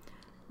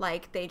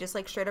 Like, they just,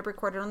 like, straight up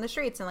recorded on the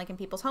streets and, like, in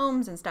people's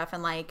homes and stuff.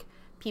 And, like,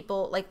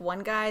 people, like, one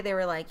guy, they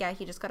were like, yeah,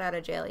 he just got out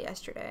of jail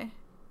yesterday.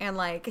 And,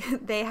 like,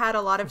 they had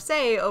a lot of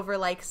say over,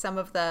 like, some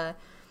of the,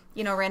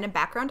 you know, random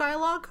background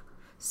dialogue.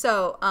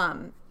 So,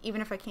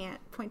 even if I can't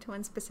point to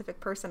one specific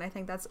person, I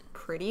think that's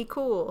pretty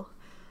cool.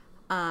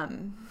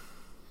 God,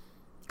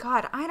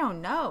 I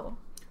don't know.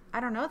 I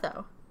don't know,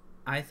 though.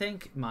 I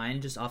think mine,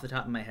 just off the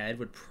top of my head,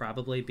 would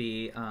probably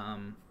be,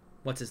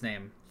 what's his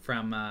name?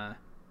 From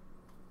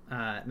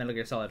Metal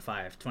Gear Solid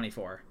 5,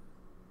 24.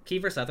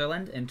 Kiefer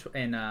Sutherland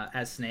in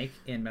as Snake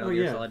in Metal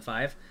Gear Solid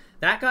 5.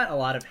 That got a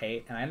lot of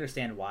hate, and I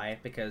understand why,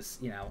 because,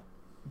 you know,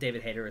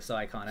 David Hayter is so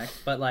iconic.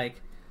 But,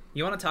 like,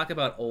 you want to talk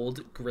about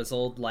old,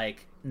 grizzled,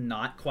 like,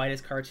 not quite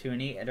as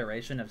cartoony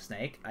iteration of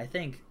Snake? I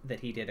think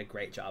that he did a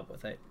great job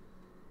with it.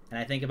 And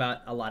I think about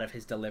a lot of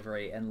his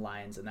delivery and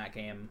lines in that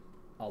game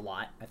a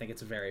lot. I think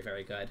it's very,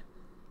 very good.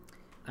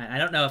 I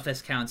don't know if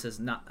this counts as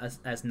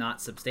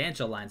not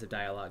substantial lines of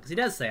dialogue, because he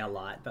does say a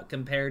lot, but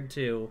compared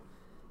to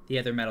the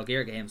other Metal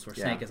Gear games where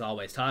Snake is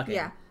always talking,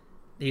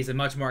 he's a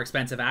much more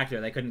expensive actor.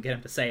 They couldn't get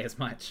him to say as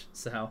much,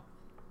 so...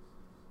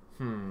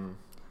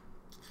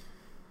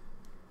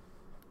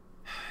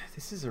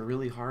 This is a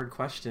really hard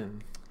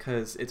question,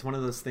 because it's one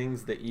of those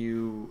things that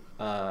you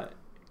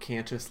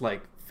can't just,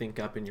 like, think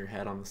up in your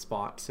head on the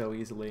spot so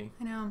easily.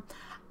 I know.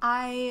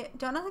 I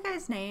don't know the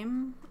guy's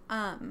name,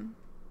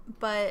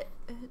 but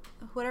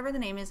whatever the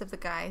name is of the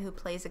guy who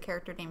plays a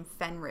character named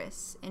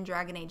Fenris in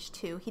Dragon Age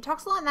 2, he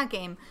talks a lot in that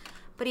game,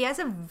 but he has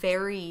a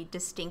very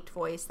distinct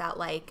voice that,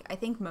 like, I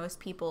think most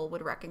people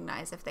would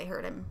recognize if they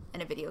heard him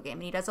in a video game.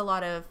 And he does a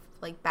lot of,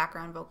 like,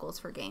 background vocals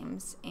for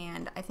games,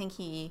 and I think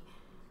he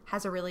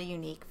has a really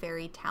unique,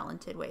 very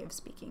talented way of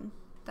speaking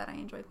that I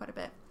enjoy quite a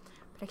bit.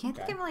 But I can't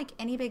think of, like,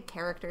 any big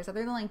characters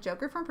other than, like,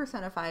 Joker from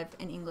Persona 5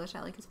 in English.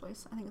 I like his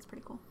voice. I think it's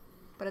pretty cool.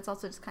 But it's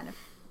also just kind of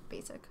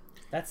basic.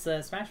 That's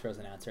the Smash Bros.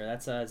 Announcer.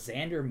 That's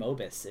Xander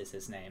Mobus is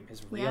his name.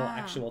 His real,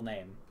 actual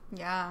name.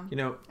 Yeah. You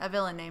know... a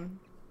villain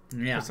name.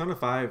 Yeah. Persona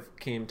 5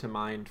 came to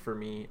mind for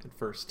me at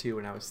first, too,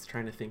 and I was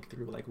trying to think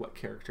through, like, what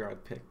character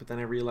I'd pick. But then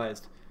I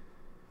realized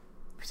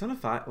Persona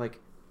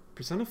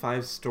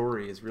 5's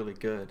story is really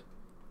good.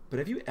 But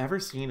have you ever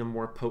seen a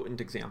more potent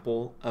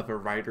example of a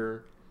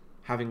writer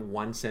having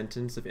one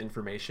sentence of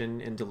information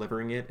and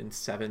delivering it in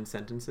 7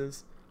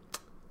 sentences?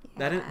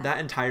 Yeah. That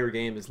entire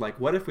game is like,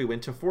 what if we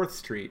went to 4th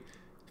Street?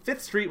 5th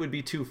Street would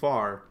be too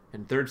far,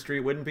 and 3rd Street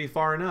wouldn't be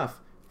far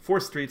enough.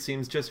 4th Street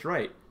seems just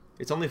right.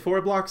 It's only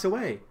 4 blocks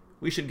away.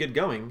 we should get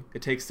going.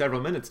 It takes several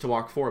minutes to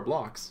walk 4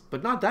 blocks,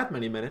 but not that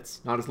many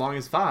minutes. Not as long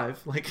as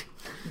 5. Like,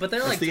 but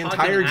they're like the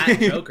entire at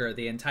game. Joker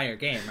the entire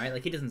game, right?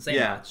 Like he doesn't say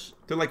much.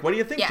 They're like, "What do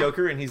you think,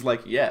 Joker?" And he's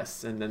like,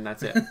 "Yes," and then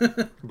that's it.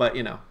 But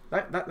you know,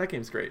 that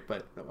game's great.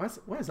 But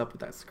what is up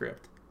with that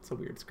script? It's a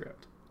weird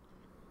script.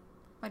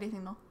 What do you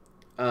think,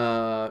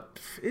 Noel?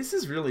 This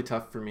is really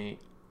tough for me.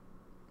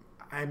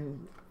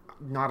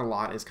 Not a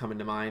lot is coming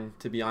to mind,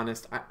 to be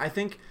honest. I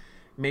think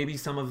maybe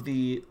some of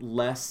the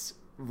less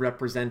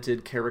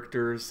represented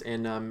characters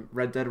in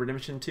Red Dead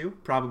Redemption 2,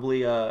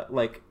 probably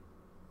like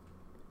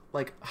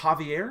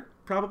Javier,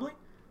 probably.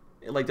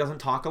 It, like, doesn't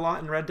talk a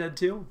lot in Red Dead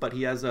 2, but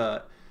he has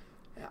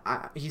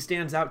he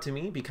stands out to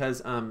me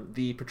because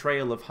the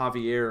portrayal of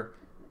Javier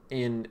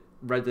in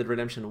Red Dead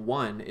Redemption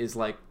 1 is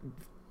like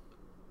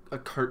a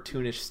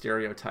cartoonish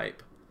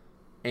stereotype,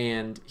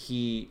 and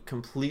he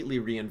completely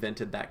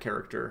reinvented that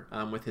character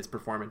with his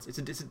performance. It's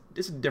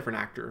a different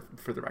actor,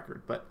 for the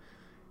record, but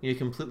he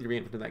completely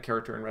reinvented that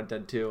character in Red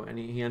Dead 2, and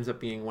he ends up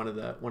being one of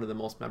the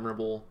most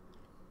memorable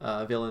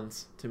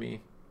villains to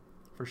me,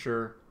 for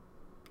sure.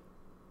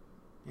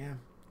 Yeah.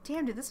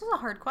 Damn, dude, this was a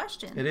hard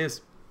question. It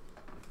is.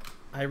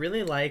 I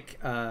really like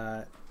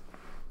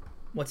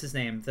what's his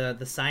name?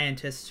 The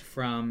scientist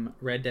from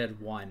Red Dead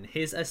 1.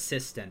 His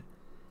assistant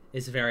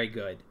is very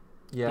good.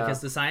 Yeah.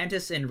 Because the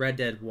scientist in Red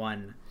Dead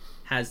 1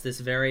 has this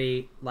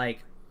very,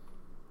 like,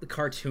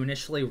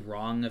 cartoonishly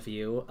wrong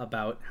view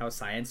about how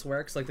science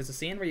works. Like, there's a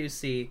scene where you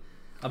see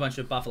a bunch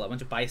of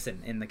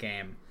bison in the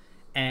game.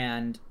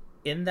 And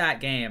in that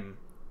game,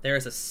 there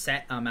is a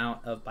set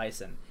amount of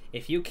bison.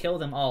 If you kill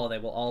them all, they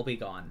will all be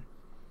gone.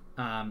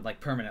 Like,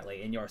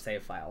 permanently in your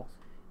save file.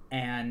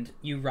 And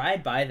you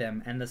ride by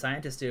them, and the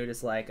scientist dude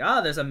is like,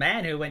 "Oh, there's a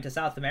man who went to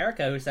South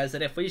America who says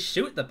that if we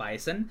shoot the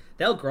bison,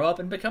 they'll grow up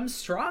and become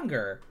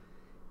stronger."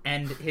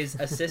 And his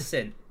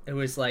assistant, who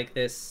is like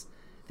this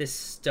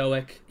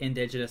stoic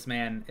indigenous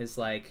man, is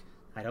like,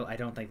 I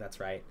don't think that's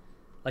right.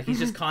 Like, he's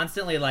just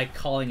constantly like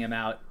calling him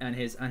out on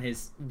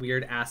his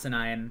weird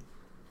asinine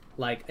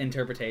like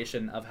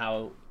interpretation of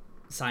how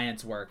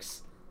science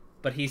works.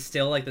 But he's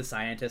still like the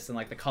scientist, and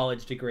like the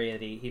college degree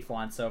that he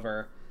flaunts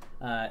over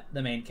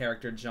the main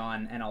character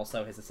John, and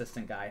also his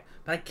assistant guy.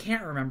 But I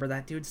can't remember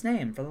that dude's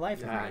name for the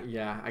life of me.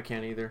 Yeah, I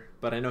can't either.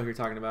 But I know who you're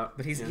talking about.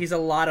 But he's a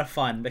lot of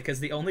fun, because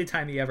the only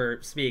time he ever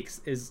speaks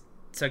is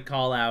to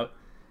call out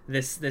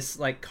this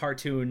like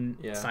cartoon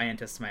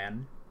scientist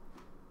man.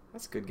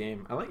 That's a good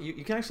game. I like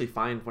you can actually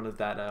find one of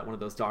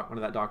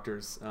that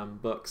doctor's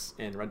books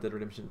in Red Dead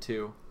Redemption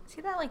 2. Is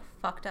he that like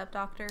fucked up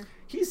doctor?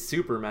 He's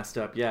super messed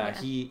up. Yeah.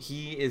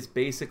 He is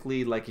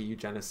basically like a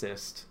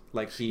eugenicist.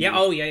 Like he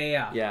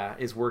Yeah,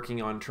 is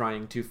working on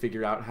trying to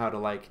figure out how to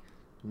like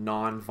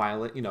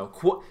non-violent,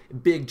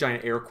 big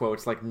giant air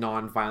quotes, like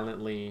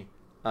non-violently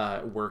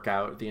work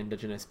out the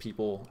indigenous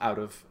people out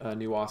of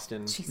New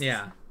Austin. Jesus.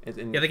 Yeah.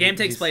 The game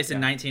takes place in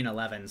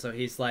 1911, so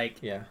he's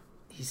like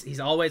he's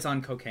always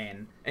on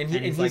cocaine, and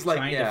he's like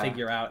trying to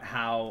figure out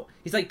how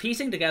he's like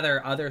piecing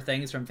together other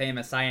things from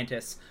famous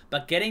scientists,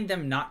 but getting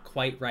them not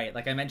quite right.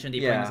 Like I mentioned,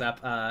 he brings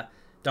up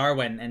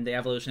Darwin and the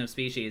evolution of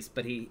species,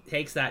 but he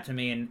takes that to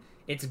mean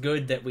it's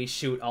good that we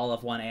shoot all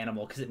of one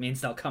animal because it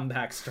means they'll come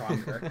back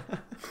stronger.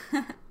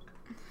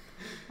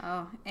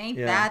 Oh, ain't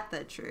that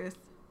the truth?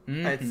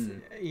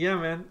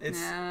 Mm-hmm. Man. It's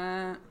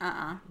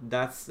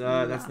that's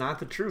not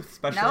the truth,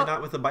 especially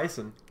not with a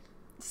bison.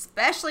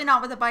 Especially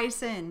not with a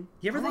bison.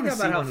 You ever think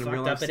about how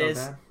fucked up it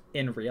is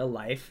in real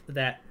life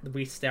that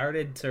we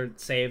started to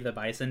save the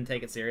bison,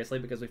 take it seriously,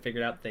 because we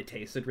figured out they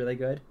tasted really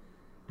good?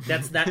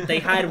 That they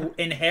had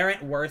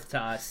inherent worth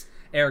to us.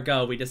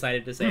 Ergo, we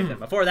decided to save them.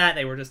 Before that,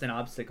 they were just an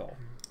obstacle.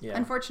 Yeah.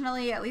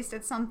 Unfortunately, at least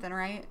it's something,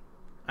 right?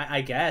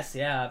 I guess,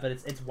 yeah. But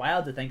it's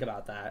wild to think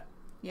about that.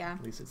 Yeah.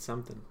 At least it's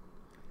something.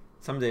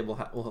 Someday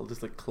we'll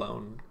just like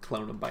clone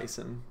a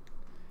bison.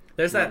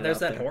 There's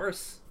that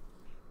horse.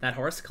 That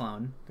horse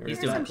clone. He's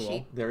doing cool.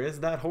 Sheep. There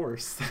is that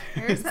horse.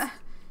 There's that.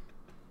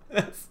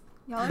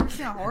 Y'all ever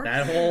seen a horse?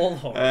 That whole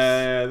horse.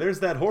 There's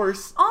that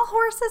horse. All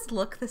horses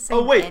look the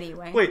same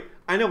anyway. Wait,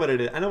 I know what it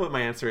is. I know what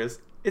my answer is.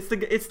 It's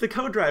the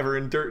co-driver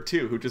in Dirt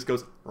 2 who just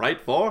goes,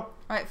 right 4.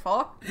 Right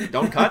 4.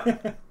 Don't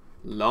cut.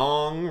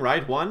 Long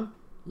right 1.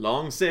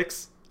 Long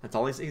 6. That's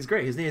all he's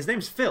great. His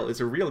name's Phil. He's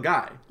a real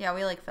guy. Yeah,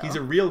 we like Phil. He's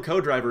a real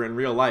co-driver in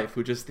real life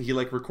who he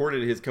like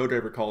recorded his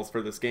co-driver calls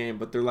for this game,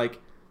 but they're like,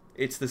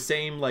 it's the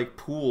same like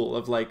pool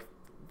of like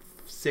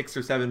 6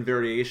 or 7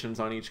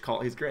 variations on each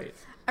call. He's great.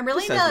 I'm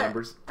really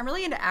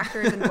into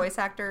actors and voice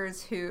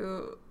actors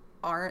who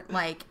aren't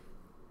like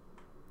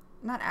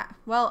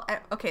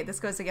okay,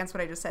 this goes against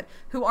what I just said.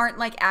 Who aren't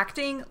like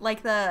acting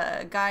like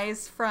the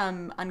guys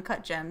from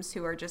Uncut Gems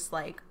who are just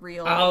like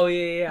real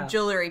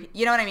jewelry.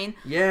 You know what I mean?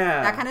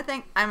 Yeah. That kind of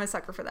thing. I'm a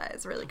sucker for that.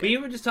 It's really good. We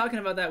were just talking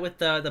about that with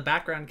the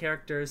background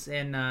characters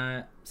in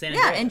San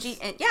Andreas.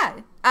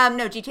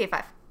 No, GTA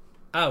 5.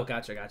 Oh,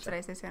 gotcha. Did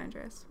I say San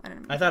Andreas? I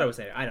don't know. I thought it was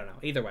I don't know.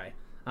 Either way.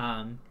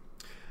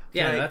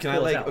 That's cool. I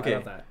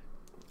love that.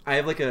 I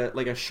have like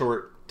a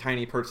short,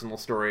 tiny personal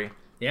story.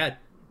 Yeah.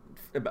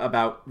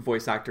 About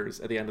voice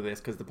actors at the end of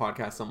this, because the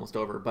podcast's almost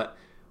over. But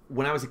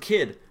when I was a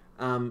kid,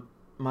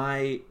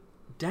 my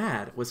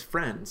dad was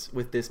friends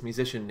with this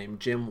musician named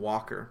Jim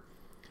Walker,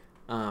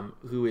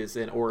 who is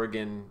an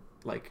Oregon,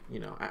 like, you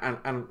know, I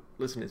don't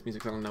listen to his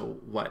music, so I don't know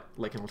what,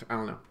 like, I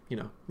don't know, you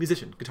know,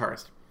 musician,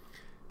 guitarist,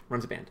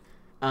 runs a band.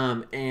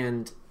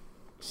 And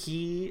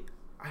he,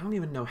 I don't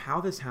even know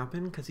how this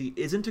happened, because he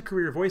isn't a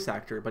career voice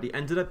actor, but he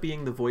ended up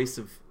being the voice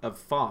of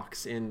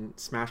Fox in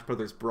Smash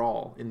Brothers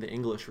Brawl in the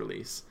English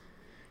release.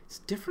 It's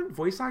a different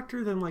voice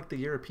actor than, like, the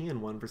European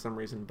one for some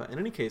reason, but in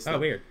any case, though,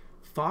 weird.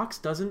 Fox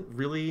doesn't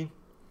really,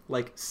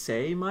 like,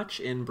 say much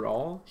in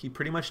Brawl. He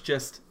pretty much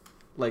just,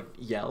 like,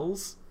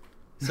 yells,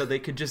 so they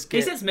could just get...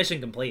 He says mission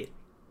complete.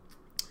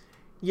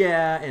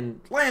 Yeah,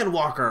 and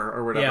Landwalker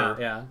or whatever.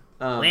 Yeah.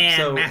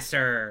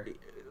 Landmaster.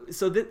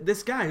 So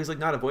this guy, who's, like,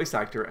 not a voice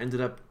actor,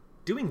 ended up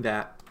doing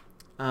that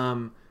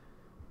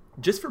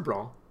just for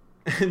Brawl.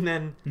 And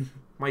then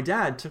my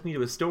dad took me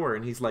to a store,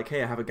 and he's like,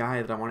 hey, I have a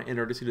guy that I want to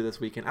introduce you to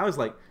this weekend. I was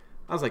like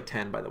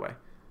 10, by the way.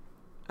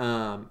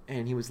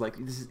 And he was like,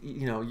 this is,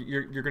 you know,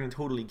 you're going to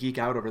totally geek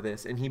out over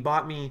this. And he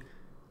bought me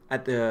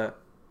at the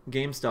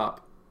GameStop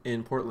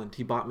in Portland.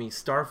 He bought me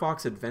Star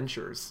Fox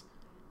Adventures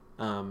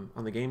on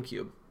the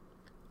GameCube.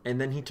 And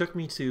then he took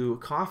me to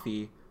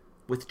coffee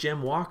with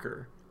Jim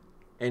Walker.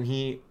 And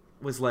he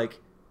was like,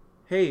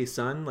 hey,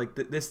 son, like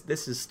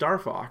this is Star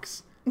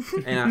Fox.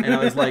 And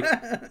I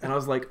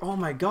was like, oh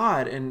my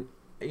God. And,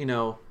 you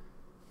know,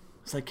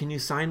 it's like, can you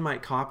sign my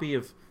copy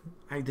of...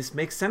 this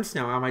makes sense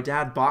now. My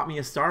dad bought me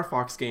a Star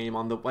Fox game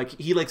on the, like,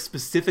 he, like,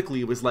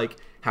 specifically was like,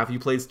 have you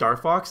played Star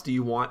Fox? Do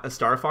you want a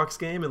Star Fox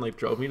game? And, like,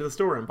 drove me to the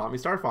store and bought me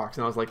Star Fox.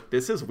 And I was like,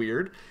 this is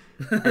weird.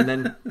 And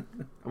then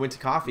I went to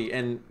coffee,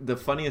 and the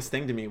funniest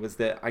thing to me was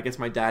that I guess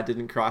my dad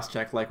didn't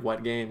cross-check, like,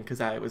 what game,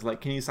 because I was like,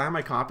 can you sign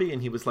my copy?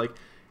 And he was like,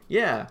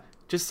 yeah,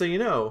 just so you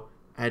know,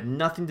 I had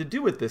nothing to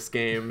do with this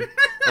game,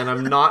 and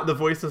I'm not the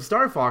voice of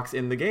Star Fox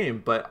in the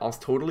game, but I'll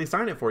totally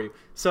sign it for you.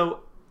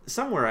 So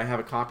somewhere I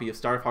have a copy of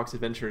Star Fox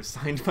Adventures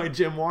signed by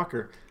Jim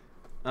Walker.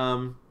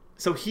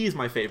 So he's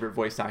my favorite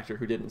voice actor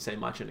who didn't say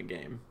much in a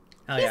game.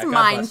 He's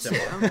mine too.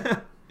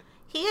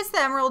 He is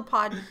the Emerald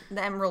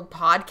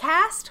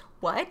Podcast.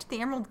 What? The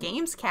Emerald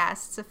Games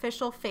Cast's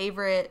official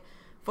favorite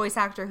voice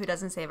actor who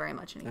doesn't say very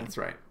much in a game. That's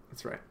right.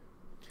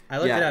 I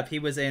looked it up. He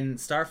was in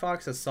Star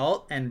Fox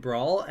Assault and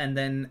Brawl, and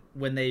then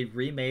when they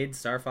remade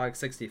Star Fox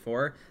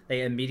 64,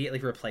 they immediately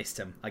replaced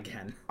him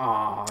again.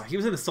 Aw, he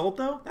was in Assault,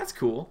 though? That's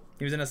cool.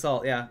 He was in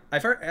Assault, yeah.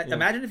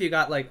 Imagine if you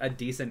got, like, a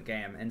decent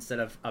game instead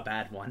of a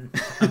bad one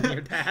from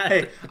your dad.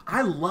 Hey,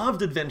 I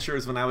loved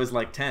Adventures when I was,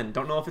 like, 10.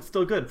 Don't know if it's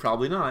still good.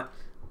 Probably not.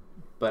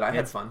 But I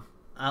had fun.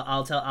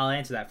 I'll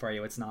answer that for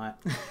you. It's not.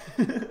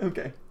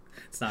 Okay.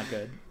 It's not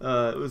good.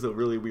 It was a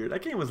really weird...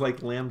 That game was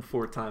like Land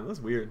Before Time. That was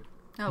weird.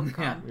 Oh,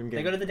 God. Yeah.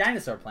 They go to the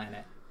dinosaur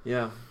planet.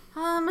 Yeah.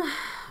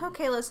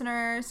 Okay,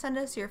 listener, send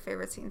us your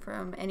favorite scene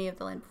from any of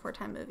the Land Before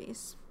Time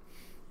movies.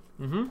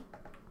 Mm-hmm.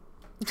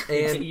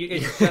 And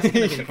it's just going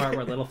to be the part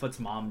where Littlefoot's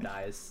mom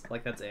dies.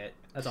 Like, that's it.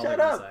 That's all I'm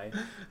going to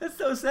say. That's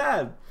so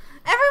sad.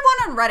 Everyone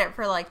on Reddit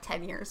for like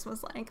 10 years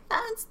was like,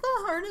 that's the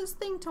hardest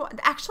thing to watch.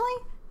 Actually,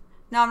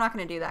 no, I'm not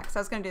going to do that because I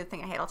was going to do the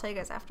thing I hate. I'll tell you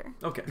guys after.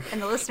 Okay.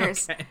 And the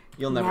listeners, Okay.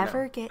 You'll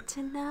never know. get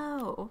to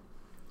know.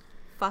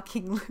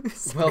 Fucking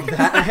loser. Well,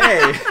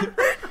 hey,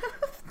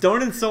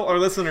 don't insult our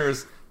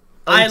listeners.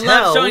 I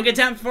love showing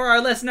contempt for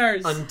our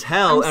listeners.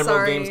 Until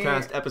Emerald Games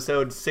Cast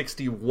episode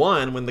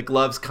 61, when the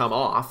gloves come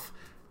off.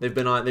 We've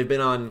been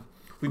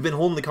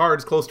holding the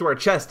cards close to our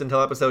chest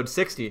until episode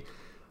 60.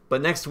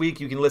 But next week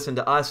you can listen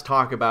to us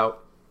talk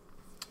about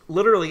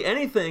literally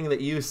anything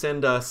that you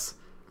send us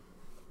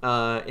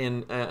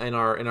in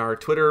our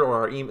Twitter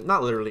or our email.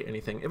 Not literally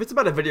anything. If it's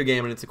about a video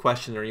game and it's a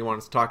question or you want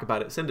us to talk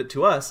about it, send it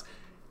to us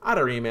at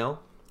our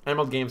email,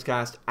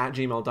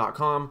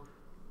 emeraldgamescast@gmail.com,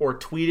 or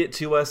tweet it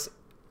to us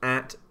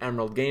at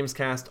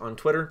emeraldgamescast on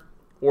Twitter.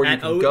 Or you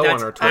can go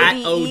on our Twitter. At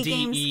ODE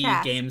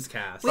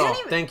Gamescast.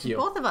 Thank you.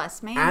 Both of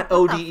us, man. At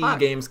ODE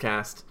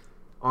Gamescast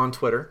on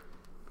Twitter.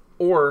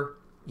 Or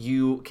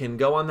you can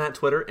go on that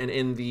Twitter, and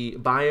in the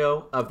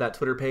bio of that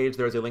Twitter page,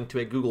 there's a link to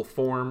a Google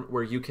form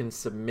where you can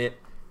submit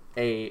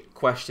a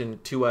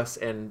question to us,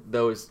 and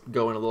those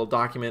go in a little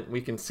document.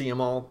 We can see them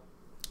all,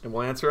 and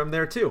we'll answer them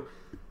there too.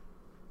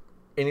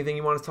 Anything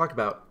you want us to talk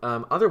about.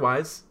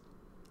 Otherwise,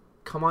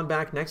 come on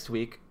back next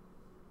week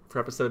for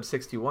episode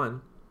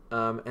 61.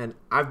 And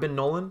I've been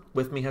Nolan.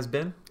 With me has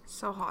been...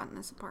 So hot in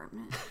this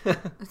apartment.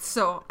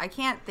 So I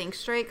can't think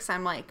straight because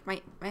I'm like,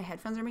 my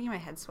headphones are making my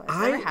head sweat. Has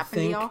that ever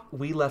happened to y'all?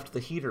 We left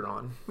the heater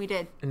on. We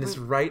did. And it's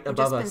right above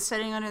us. We've just been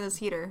sitting under this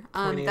heater.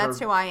 That's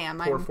who I am.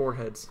 Poor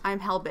foreheads.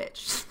 I'm hell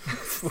bitch.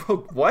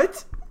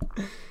 What?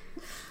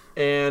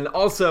 And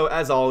also,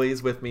 as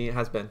always, with me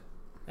has been...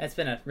 It's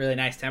been a really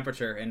nice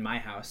temperature in my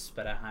house,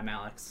 but I'm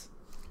Alex.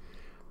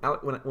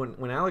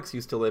 When Alex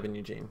used to live in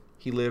Eugene,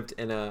 he lived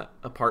in an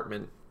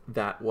apartment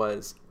that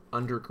was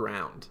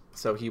underground.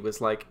 So he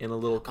was like in a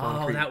little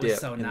concrete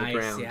dip in the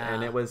ground. Yeah.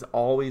 And it was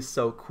always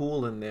so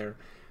cool in there.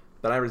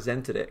 But I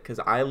resented it because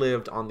I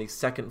lived on the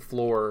second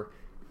floor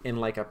in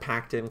like a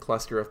packed-in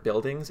cluster of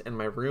buildings, and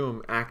my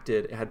room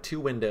it had 2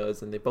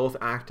 windows, and they both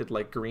acted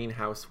like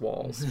greenhouse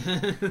walls.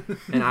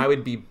 And I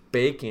would be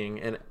baking,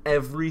 and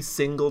every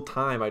single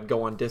time I'd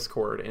go on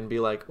Discord and be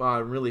like, wow,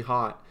 I'm really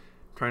hot,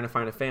 trying to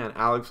find a fan,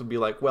 Alex would be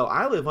like, well,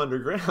 I live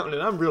underground,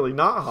 and I'm really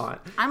not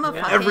hot.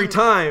 Every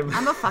time.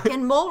 I'm a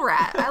fucking mole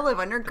rat. I live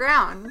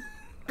underground.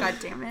 God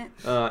damn it.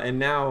 And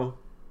now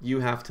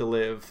you have to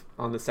live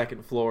on the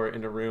 2nd floor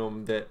in a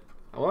room that,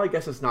 well, I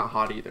guess it's not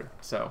hot either,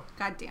 so.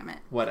 God damn it.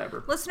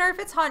 Whatever. Listener, if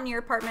it's hot in your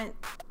apartment,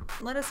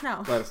 let us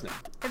know. Let us know.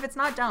 If it's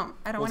not, don't.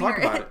 I don't want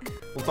to hear it.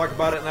 We'll talk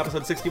about it in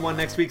episode 61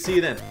 next week. See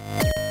you then.